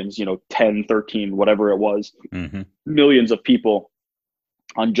millions, 10, 13, whatever it was, millions of people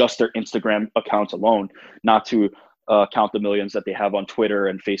on just their Instagram accounts alone, not to count the millions that they have on Twitter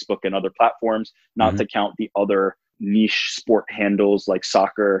and Facebook and other platforms, not to count the other niche sport handles like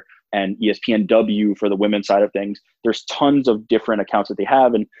soccer and ESPNW for the women's side of things. There's tons of different accounts that they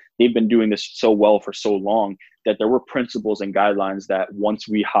have, and they've been doing this so well for so long that there were principles and guidelines that once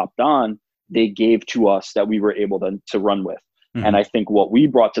we hopped on, they gave to us that we were able to run with. And I think what we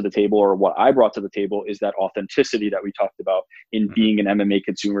brought to the table, or what I brought to the table, is that authenticity that we talked about in being an MMA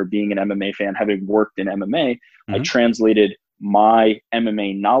consumer, being an MMA fan, having worked in MMA. I translated my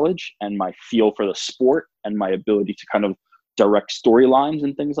MMA knowledge and my feel for the sport and my ability to kind of direct storylines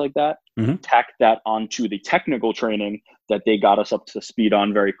and things like that, tack that onto the technical training that they got us up to speed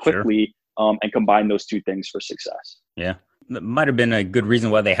on very quickly, and combine those two things for success. Yeah. That might have been a good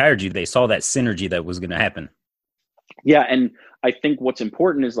reason why they hired you. They saw that synergy that was going to happen. Yeah. And I think what's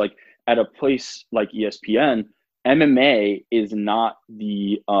important is like at a place like ESPN, MMA is not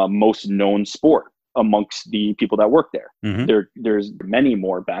the most known sport amongst the people that work there. There's many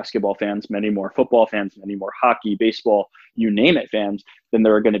more basketball fans, many more football fans, many more hockey, baseball, you name it fans than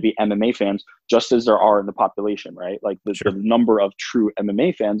there are going to be MMA fans, just as there are in the population, right? Like the number of true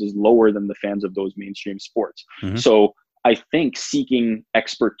MMA fans is lower than the fans of those mainstream sports. So I think seeking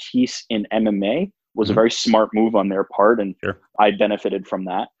expertise in MMA was a very smart move on their part. And I benefited from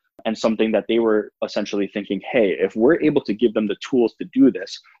that. And something that they were essentially thinking, hey, if we're able to give them the tools to do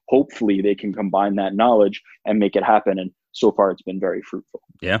this, hopefully they can combine that knowledge and make it happen. And so far, it's been very fruitful.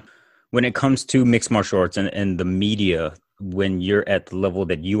 Yeah. When it comes to mixed martial arts and the media, when you're at the level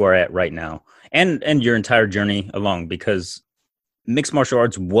that you are at right now and your entire journey along, because mixed martial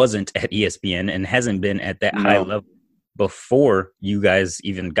arts wasn't at ESPN and hasn't been at that high level before you guys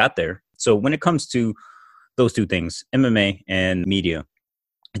even got there. So when it comes to those two things, MMA and media,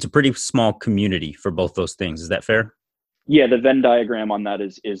 it's a pretty small community for both those things. Is that fair? Yeah, the Venn diagram on that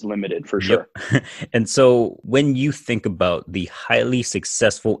is limited for sure. Yep. And so when you think about the highly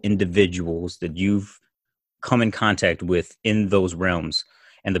successful individuals that you've come in contact with in those realms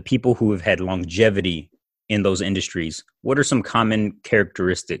and the people who have had longevity in those industries, what are some common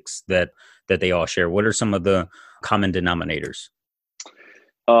characteristics that they all share? What are some of the common denominators?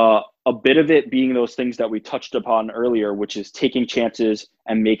 A bit of it being those things that we touched upon earlier, which is taking chances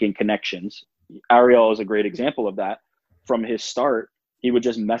and making connections. Ariel is a great example of that. From his start, he would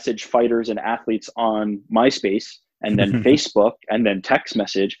just message fighters and athletes on MySpace and then Facebook and then text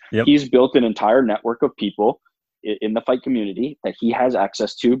message. Yep. He's built an entire network of people in the fight community that he has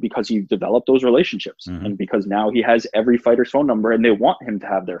access to because he developed those relationships and because now he has every fighter's phone number and they want him to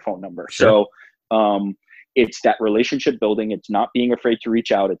have their phone number. Sure. So it's that relationship building. It's not being afraid to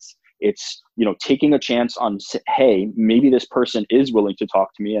reach out. It's taking a chance on, hey, maybe this person is willing to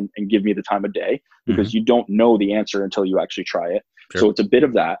talk to me and give me the time of day, because you don't know the answer until you actually try it. Sure. So it's a bit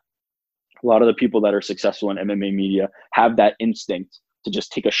of that. A lot of the people that are successful in MMA media have that instinct to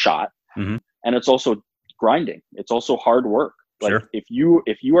just take a shot. And it's also grinding. It's also hard work. Like sure. if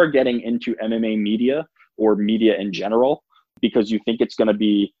you are getting into MMA media or media in general because you think it's going to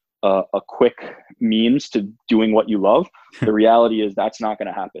be a quick means to doing what you love, the reality is that's not going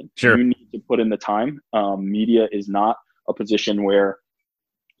to happen. Sure. You need to put in the time. Media is not a position where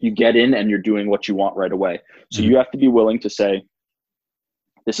you get in and you're doing what you want right away. So you have to be willing to say,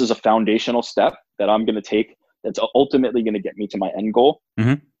 this is a foundational step that I'm going to take that's ultimately going to get me to my end goal.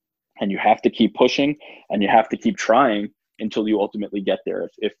 And you have to keep pushing and you have to keep trying until you ultimately get there.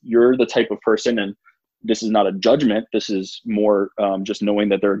 If you're the type of person, and this is not a judgment, this is more just knowing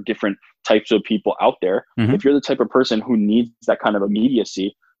that there are different types of people out there. If you're the type of person who needs that kind of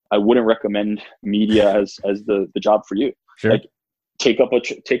immediacy, I wouldn't recommend media as the job for you. Sure. Like take up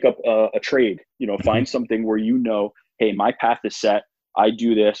a trade, find something where hey, my path is set. I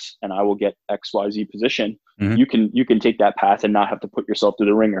do this and I will get XYZ position. You can take that path and not have to put yourself through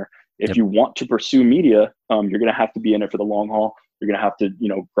the ringer. If you want to pursue media, you're going to have to be in it for the long haul. You're going to have to,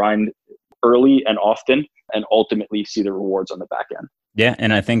 grind early and often and ultimately see the rewards on the back end. Yeah.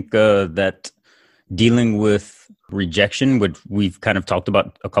 And I think that dealing with rejection, which we've kind of talked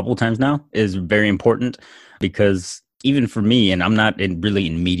about a couple of times now, is very important, because even for me, and I'm not really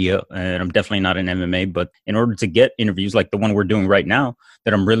in media, and I'm definitely not in MMA, but in order to get interviews like the one we're doing right now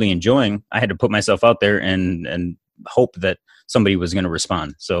that I'm really enjoying, I had to put myself out there and hope that somebody was going to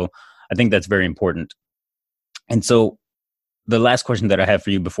respond. So I think that's very important. And so the last question that I have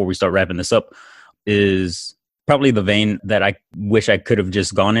for you before we start wrapping this up is probably the vein that I wish I could have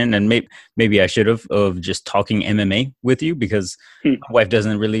just gone in, and maybe I should have, of just talking MMA with you, because my wife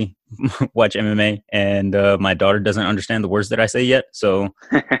doesn't really watch MMA and my daughter doesn't understand the words that I say yet. So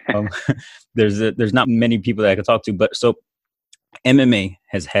there's not many people that I could talk to. But so MMA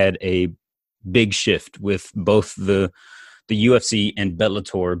has had a big shift with both the UFC and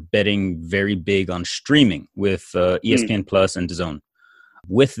Bellator betting very big on streaming with ESPN Plus and DAZN.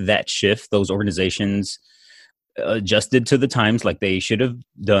 With that shift, those organizations adjusted to the times like they should have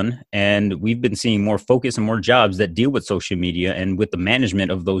done. And we've been seeing more focus and more jobs that deal with social media and with the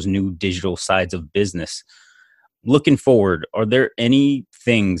management of those new digital sides of business. Looking forward, are there any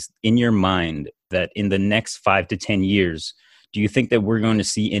things in your mind that in the next 5 to 10 years, do you think that we're going to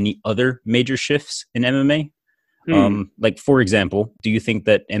see any other major shifts in MMA? Like, for example, do you think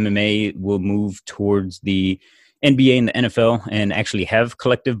that MMA will move towards the NBA and the NFL and actually have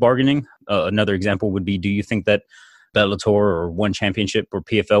collective bargaining? Another example would be, do you think that Bellator or One Championship or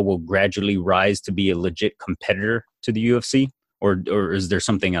PFL will gradually rise to be a legit competitor to the UFC? Or is there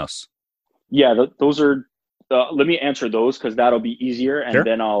something else? Yeah, those are, let me answer those because that'll be easier. And sure.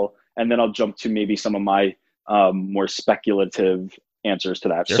 then I'll jump to maybe some of my more speculative answers to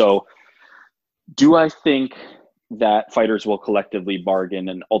that. Sure. So do I think that fighters will collectively bargain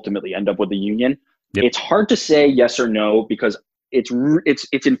and ultimately end up with a union? Yep. It's hard to say yes or no, because it's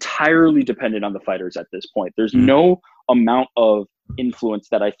entirely dependent on the fighters at this point. There's no amount of influence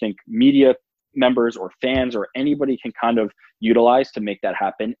that I think media members or fans or anybody can kind of utilize to make that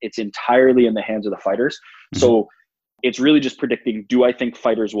happen. It's entirely in the hands of the fighters. So it's really just predicting, do I think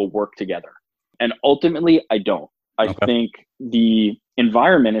fighters will work together? And ultimately, I don't. I think the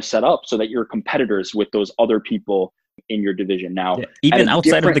environment is set up so that you're competitors with those other people in your division now. Yeah. Even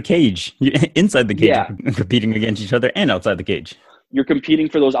outside of the cage, inside the cage, you're competing against each other, and outside the cage. You're competing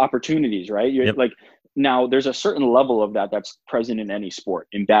for those opportunities, right? You're like, Now, there's a certain level of that that's present in any sport,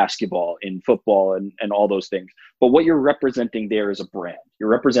 in basketball, in football, and all those things. But what you're representing there is a brand. You're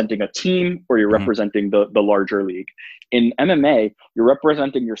representing a team, or you're representing the larger league. In MMA, you're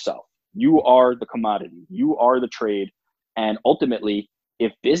representing yourself. You are the commodity. You are the trade. And ultimately,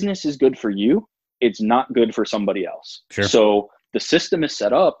 if business is good for you, it's not good for somebody else. Sure. So the system is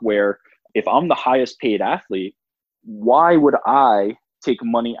set up where if I'm the highest paid athlete, why would I take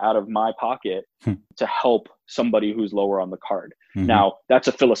money out of my pocket to help somebody who's lower on the card? Now, that's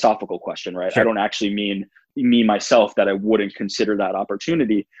a philosophical question, right? Sure. I don't actually mean me myself that I wouldn't consider that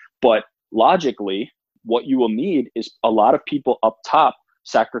opportunity, but logically, what you will need is a lot of people up top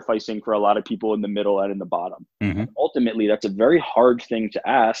sacrificing for a lot of people in the middle and in the bottom. Ultimately, that's a very hard thing to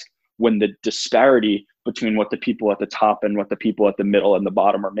ask when the disparity between what the people at the top and what the people at the middle and the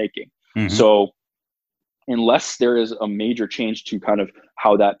bottom are making. So unless there is a major change to kind of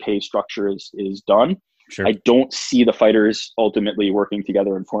how that pay structure is done, Sure. I don't see the fighters ultimately working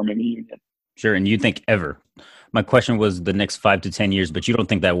together and forming a union. Sure. And you think ever? My question was the next 5 to 10 years, but you don't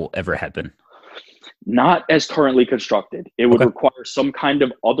think that will ever happen? Not as currently constructed. It would require some kind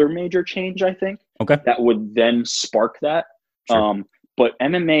of other major change, I think, that would then spark that. Sure. But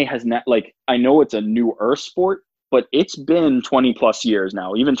MMA has not, like, I know it's a newer sport, but it's been 20 plus years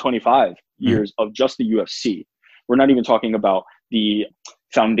now, even 25 years of just the UFC. We're not even talking about the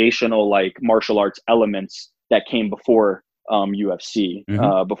foundational, like, martial arts elements that came before UFC,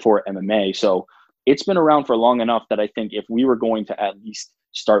 before MMA. So it's been around for long enough that I think if we were going to at least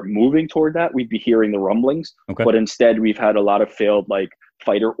start moving toward that, we'd be hearing the rumblings. But instead, we've had a lot of failed, like,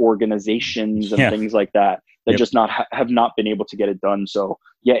 fighter organizations and things like that just have not been able to get it done. So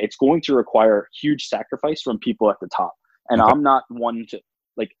yeah, it's going to require huge sacrifice from people at the top. And I'm not one to,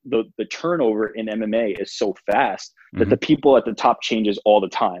 like, the turnover in MMA is so fast that the people at the top changes all the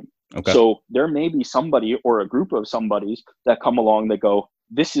time. So there may be somebody or a group of somebodies that come along that go,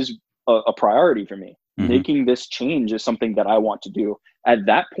 this is a priority for me. Making this change is something that I want to do. At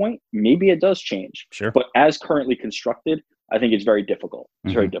that point, maybe it does change. Sure. But as currently constructed, I think it's very difficult.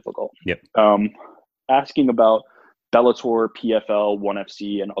 It's very difficult. Yep. Asking about Bellator, PFL, ONE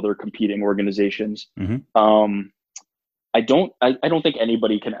FC, and other competing organizations. I don't think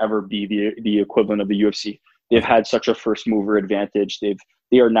anybody can ever be the equivalent of the UFC. They've had such a first mover advantage.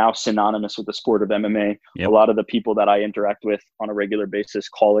 They are now synonymous with the sport of MMA. A lot of the people that I interact with on a regular basis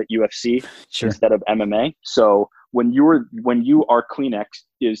call it UFC instead of MMA. So when you are Kleenex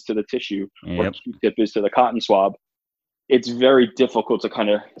is to the tissue, or Q-tip is to the cotton swab, it's very difficult to kind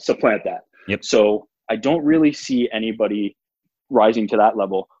of supplant that. So I don't really see anybody rising to that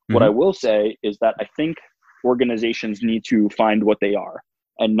level. What I will say is that I think organizations need to find what they are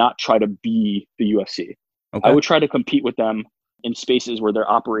and not try to be the UFC. I would try to compete with them in spaces where they're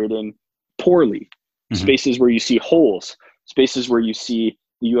operating poorly, spaces where you see holes, spaces where you see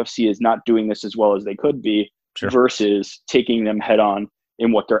the UFC is not doing this as well as they could be, versus taking them head on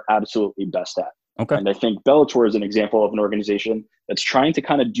in what they're absolutely best at. And I think Bellator is an example of an organization that's trying to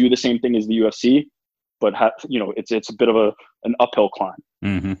kind of do the same thing as the UFC, but it's a bit of an uphill climb.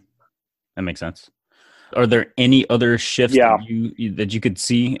 That makes sense. Are there any other shifts that you could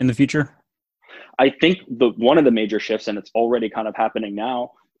see in the future? I think one of the major shifts, and it's already kind of happening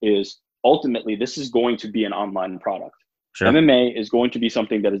now, is ultimately this is going to be an online product. MMA is going to be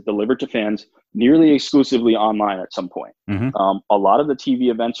something that is delivered to fans nearly exclusively online at some point. A lot of the TV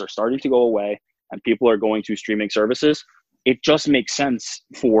events are starting to go away and people are going to streaming services. It just makes sense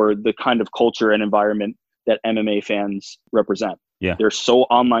for the kind of culture and environment that MMA fans represent. They're so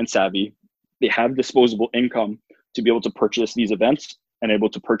online savvy. They have disposable income to be able to purchase these events and able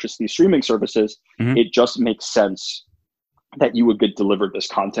to purchase these streaming services. It just makes sense that you would get delivered this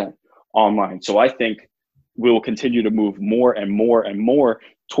content online. So I think we'll continue to move more and more and more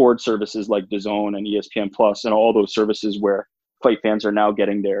towards services like DAZN and ESPN Plus and all those services where fight fans are now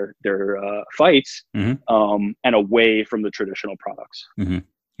getting their fights and away from the traditional products.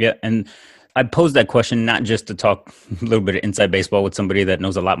 Yeah, and I posed that question not just to talk a little bit of inside baseball with somebody that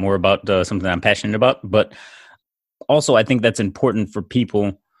knows a lot more about something I'm passionate about, but also I think that's important for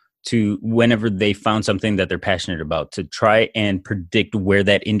people to, whenever they found something that they're passionate about, to try and predict where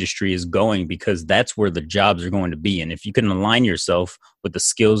that industry is going, because that's where the jobs are going to be. And if you can align yourself with the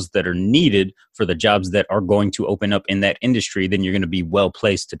skills that are needed for the jobs that are going to open up in that industry, then you're going to be well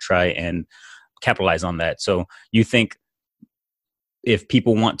placed to try and capitalize on that. So you think if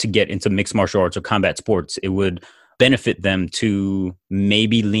people want to get into mixed martial arts or combat sports, it would benefit them to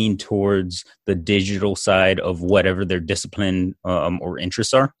maybe lean towards the digital side of whatever their discipline or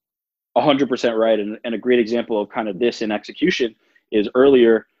interests are? 100% right. And a great example of kind of this in execution is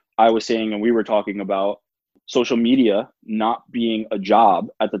earlier I was saying, and we were talking about social media not being a job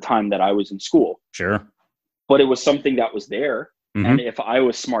at the time that I was in school. Sure. But it was something that was there. Mm-hmm. And if I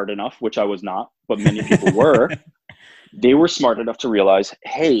was smart enough, which I was not, but many people were, they were smart enough to realize,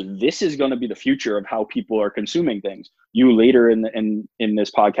 hey, this is going to be the future of how people are consuming things. You later in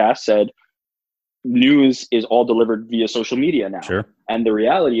this podcast said, news is all delivered via social media now. Sure. And the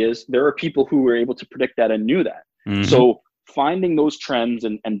reality is there are people who were able to predict that and knew that. Mm-hmm. So finding those trends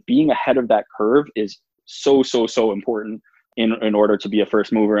and being ahead of that curve is so important in order to be a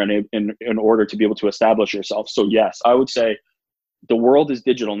first mover and in order to be able to establish yourself. So yes, I would say the world is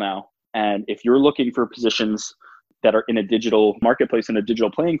digital now. And if you're looking for positions that are in a digital marketplace, in a digital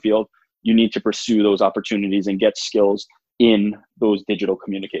playing field, you need to pursue those opportunities and get skills in those digital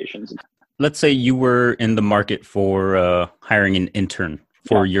communications. Let's say you were in the market for hiring an intern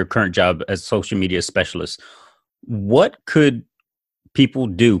for your current job as social media specialist. What could people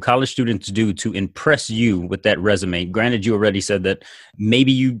do, college students do, to impress you with that resume? Granted, you already said that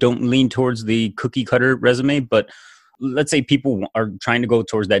maybe you don't lean towards the cookie cutter resume, but let's say people are trying to go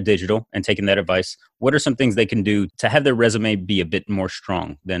towards that digital and taking that advice. What are some things they can do to have their resume be a bit more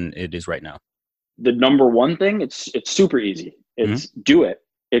strong than it is right now? The number one thing, it's super easy. It's do it.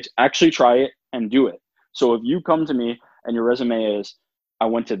 It's actually try it and do it. So if you come to me and your resume is, I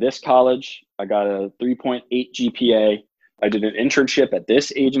went to this college, I got a 3.8 GPA, I did an internship at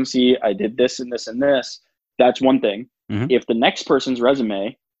this agency, I did this and this and this, that's one thing. Mm-hmm. If the next person's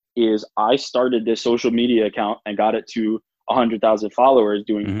resume is, I started this social media account and got it to 100,000 followers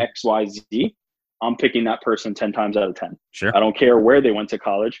doing X, Y, Z, I'm picking that person 10 times out of 10. Sure. I don't care where they went to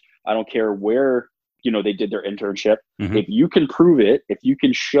college. I don't care where, they did their internship. If you can prove it, if you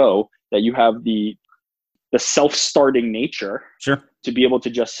can show that you have the self-starting nature to be able to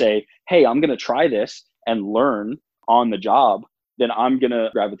just say, hey, I'm going to try this and learn on the job, then I'm going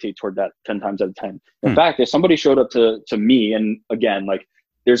to gravitate toward that 10 times out of 10. In fact, if somebody showed up to me, and again, like,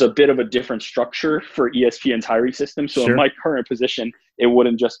 there's a bit of a different structure for ESPN's hiring system. So in my current position, it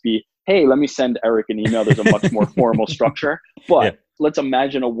wouldn't just be, hey, let me send Eric an email. There's a much more formal structure. But let's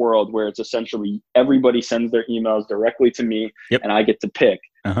imagine a world where it's essentially everybody sends their emails directly to me and I get to pick.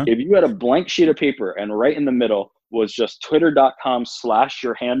 If you had a blank sheet of paper and right in the middle was just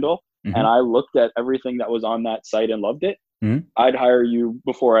twitter.com/your handle, and I looked at everything that was on that site and loved it, I'd hire you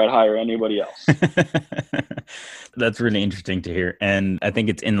before I'd hire anybody else. That's really interesting to hear. And I think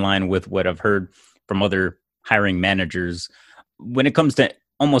it's in line with what I've heard from other hiring managers when it comes to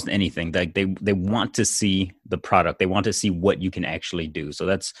almost anything. Like they want to see the product. They want to see what you can actually do. So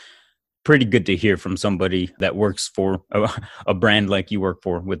that's pretty good to hear from somebody that works for a brand like you work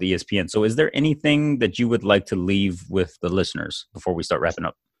for with ESPN. So is there anything that you would like to leave with the listeners before we start wrapping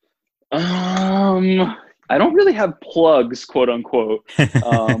up? I don't really have plugs, quote unquote.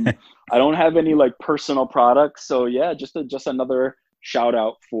 I don't have any like personal products. So yeah, just another shout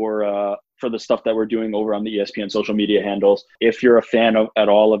out for the stuff that we're doing over on the ESPN social media handles. If you're a fan at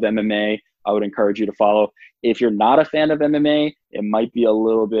all of MMA, I would encourage you to follow. If you're not a fan of MMA, it might be a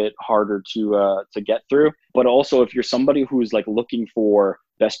little bit harder to get through. But also, if you're somebody who's like looking for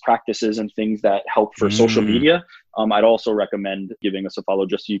best practices and things that help for social media, I'd also recommend giving us a follow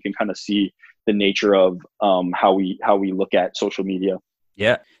just so you can kind of see the nature of how we look at social media.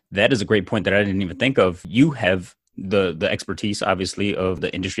 Yeah, that is a great point that I didn't even think of. You have the expertise, obviously, of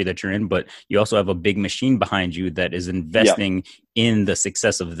the industry that you're in, but you also have a big machine behind you that is investing in the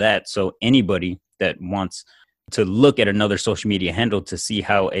success of that. So anybody that wants to look at another social media handle to see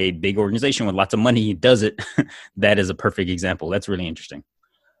how a big organization with lots of money does it, that is a perfect example. That's really interesting.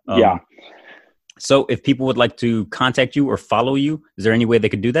 So if people would like to contact you or follow you, is there any way they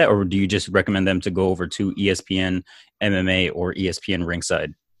could do that? Or do you just recommend them to go over to ESPN MMA or ESPN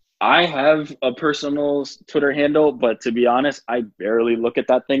Ringside? I have a personal Twitter handle, but to be honest, I barely look at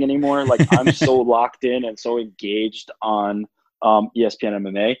that thing anymore. Like I'm so locked in and so engaged on ESPN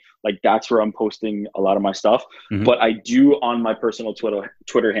MMA. Like that's where I'm posting a lot of my stuff. But I do on my personal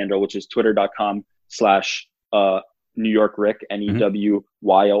Twitter handle, which is twitter.com/New York Rick,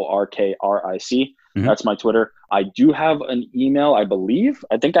 NEWYORKRIC. That's my Twitter. I do have an email, I believe.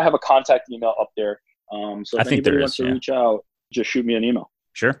 I think I have a contact email up there. So if anybody wants to reach out, just shoot me an email.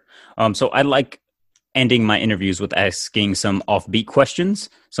 Sure. So I like ending my interviews with asking some offbeat questions,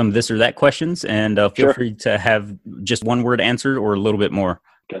 some this or that questions, and feel free to have just one word answer or a little bit more.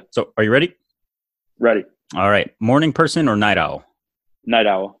 Okay. So are you ready? Ready. All right. Morning person or night owl? Night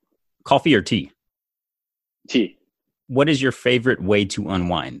owl. Coffee or tea? Tea. What is your favorite way to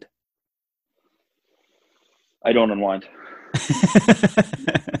unwind? I don't unwind.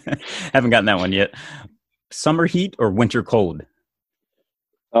 Haven't gotten that one yet. Summer heat or winter cold?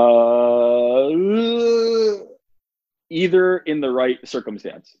 Either in the right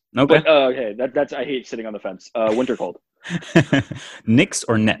circumstance. Okay. But okay, that's I hate sitting on the fence. Winter cold. Knicks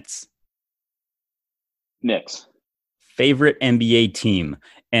or Nets? Knicks. Favorite NBA team,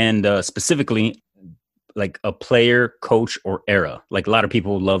 and specifically like a player, coach, or era. Like a lot of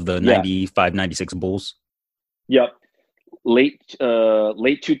people love the 95, 96 Bulls. Yep. Late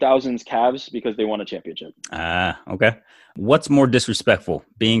 2000s Cavs because they won a championship. Ah, okay. What's more disrespectful,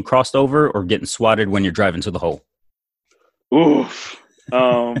 being crossed over or getting swatted when you're driving to the hole? Oof.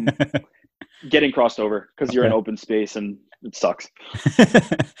 Getting crossed over because you're in open space and it sucks.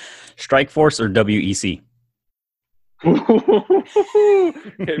 Strike Force or WEC?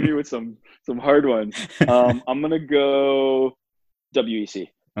 Hit me with some hard ones. I'm gonna go WEC.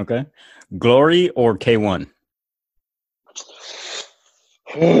 Okay. Glory or K1?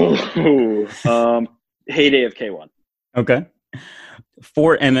 Heyday of K1. Okay.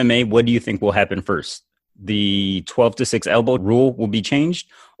 For MMA, what do you think will happen first? The 12-6 elbow rule will be changed,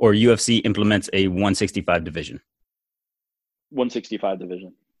 or UFC implements a 165 division? 165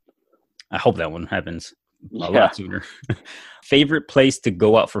 division. I hope that one happens a lot sooner. Favorite place to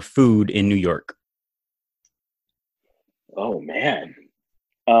go out for food in New York? Oh man.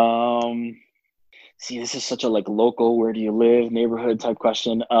 See, this is such a like local, where do you live, neighborhood type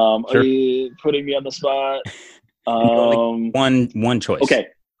question. Are you putting me on the spot? One choice. Okay.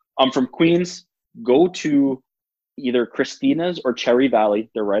 I'm from Queens. Go to either Christina's or Cherry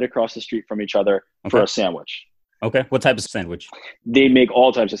Valley. They're right across the street from each other for a sandwich. Okay. What type of sandwich? They make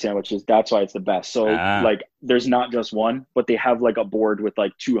all types of sandwiches. That's why it's the best. So like there's not just one, but they have like a board with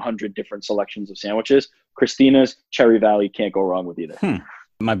like 200 different selections of sandwiches. Christina's, Cherry Valley, can't go wrong with either.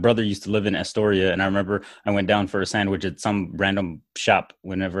 My brother used to live in Astoria, and I remember I went down for a sandwich at some random shop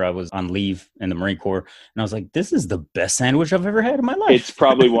whenever I was on leave in the Marine Corps. And I was like, this is the best sandwich I've ever had in my life. It's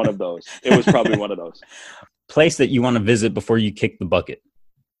probably one of those. It was probably one of those. Place that you want to visit before you kick the bucket?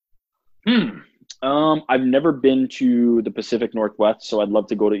 I've never been to the Pacific Northwest, so I'd love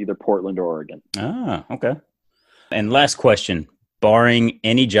to go to either Portland or Oregon. Ah, okay. And last question, barring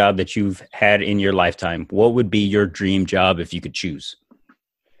any job that you've had in your lifetime, what would be your dream job if you could choose?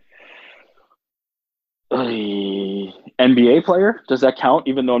 NBA player? Does that count,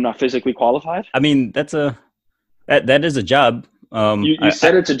 even though I'm not physically qualified? I mean, that is a job. You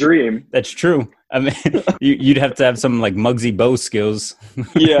said it's a dream. That's true. I mean, you'd have to have some like Muggsy Bogues skills.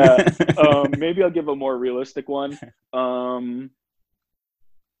 Yeah. Maybe I'll give a more realistic one.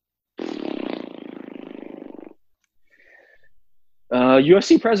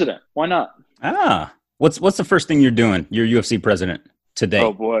 UFC president. Why not? What's the first thing you're doing? You're UFC president today.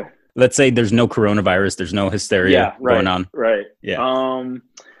 Oh boy. Let's say there's no coronavirus, there's no hysteria going on. Right. Yeah.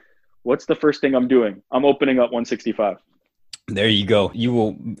 What's the first thing I'm doing? I'm opening up 165. There you go. You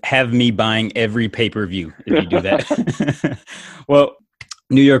will have me buying every pay-per-view if you do that. Well,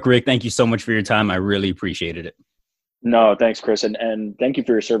 New York Rick, thank you so much for your time. I really appreciated it. No, thanks, Chris. And thank you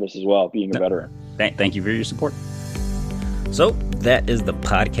for your service as well, being a veteran. Thank you for your support. So that is the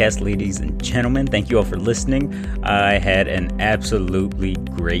podcast, ladies and gentlemen. Thank you all for listening. I had an absolutely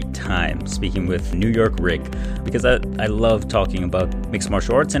great time speaking with New York Rick because I love talking about mixed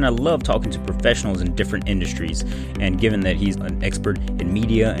martial arts and I love talking to professionals in different industries. And given that he's an expert in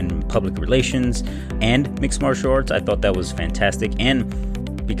media and public relations and mixed martial arts, I thought that was fantastic.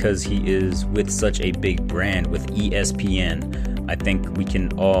 And because he is with such a big brand with ESPN, I think we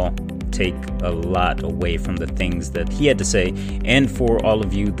can all take a lot away from the things that he had to say. And for all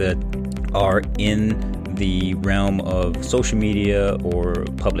of you that are in the realm of social media or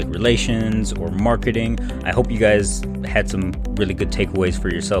public relations or marketing, I hope you guys had some really good takeaways for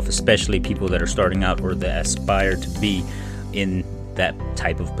yourself, especially people that are starting out or that aspire to be in that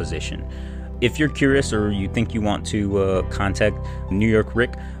type of position. If you're curious or you think you want to contact New York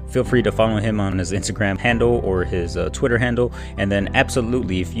Rick, feel free to follow him on his Instagram handle or his Twitter handle. And then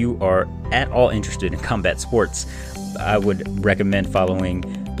absolutely, if you are at all interested in combat sports, I would recommend following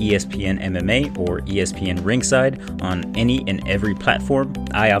ESPN MMA or ESPN Ringside on any and every platform.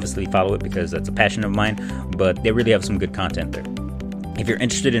 I obviously follow it because that's a passion of mine, but they really have some good content there. If you're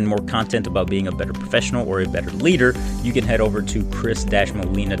interested in more content about being a better professional or a better leader, you can head over to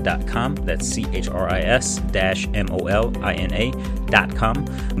chris-molina.com. That's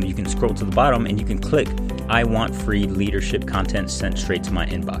chris-molina.com. You can scroll to the bottom and you can click I want free leadership content sent straight to my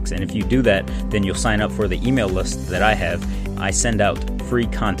inbox. And if you do that, then you'll sign up for the email list that I have. I send out free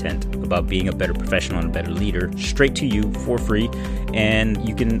content about being a better professional and a better leader straight to you for free. And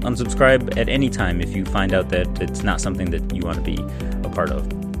you can unsubscribe at any time if you find out that it's not something that you want to be a part of.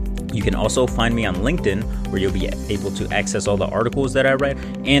 You can also find me on LinkedIn, where you'll be able to access all the articles that I write.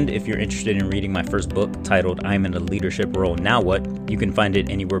 And if you're interested in reading my first book titled I'm in a Leadership Role, Now What?, you can find it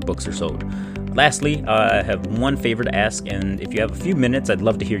anywhere books are sold. Lastly, I have one favor to ask, and if you have a few minutes, I'd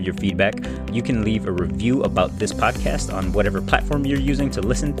love to hear your feedback. You can leave a review about this podcast on whatever platform you're using to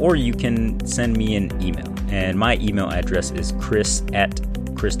listen, or you can send me an email. And my email address is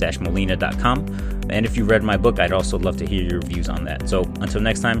chris@chris-molina.com. And if you read my book, I'd also love to hear your views on that. So until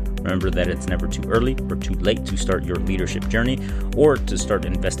next time, remember that it's never too early or too late to start your leadership journey or to start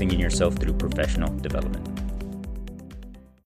investing in yourself through professional development.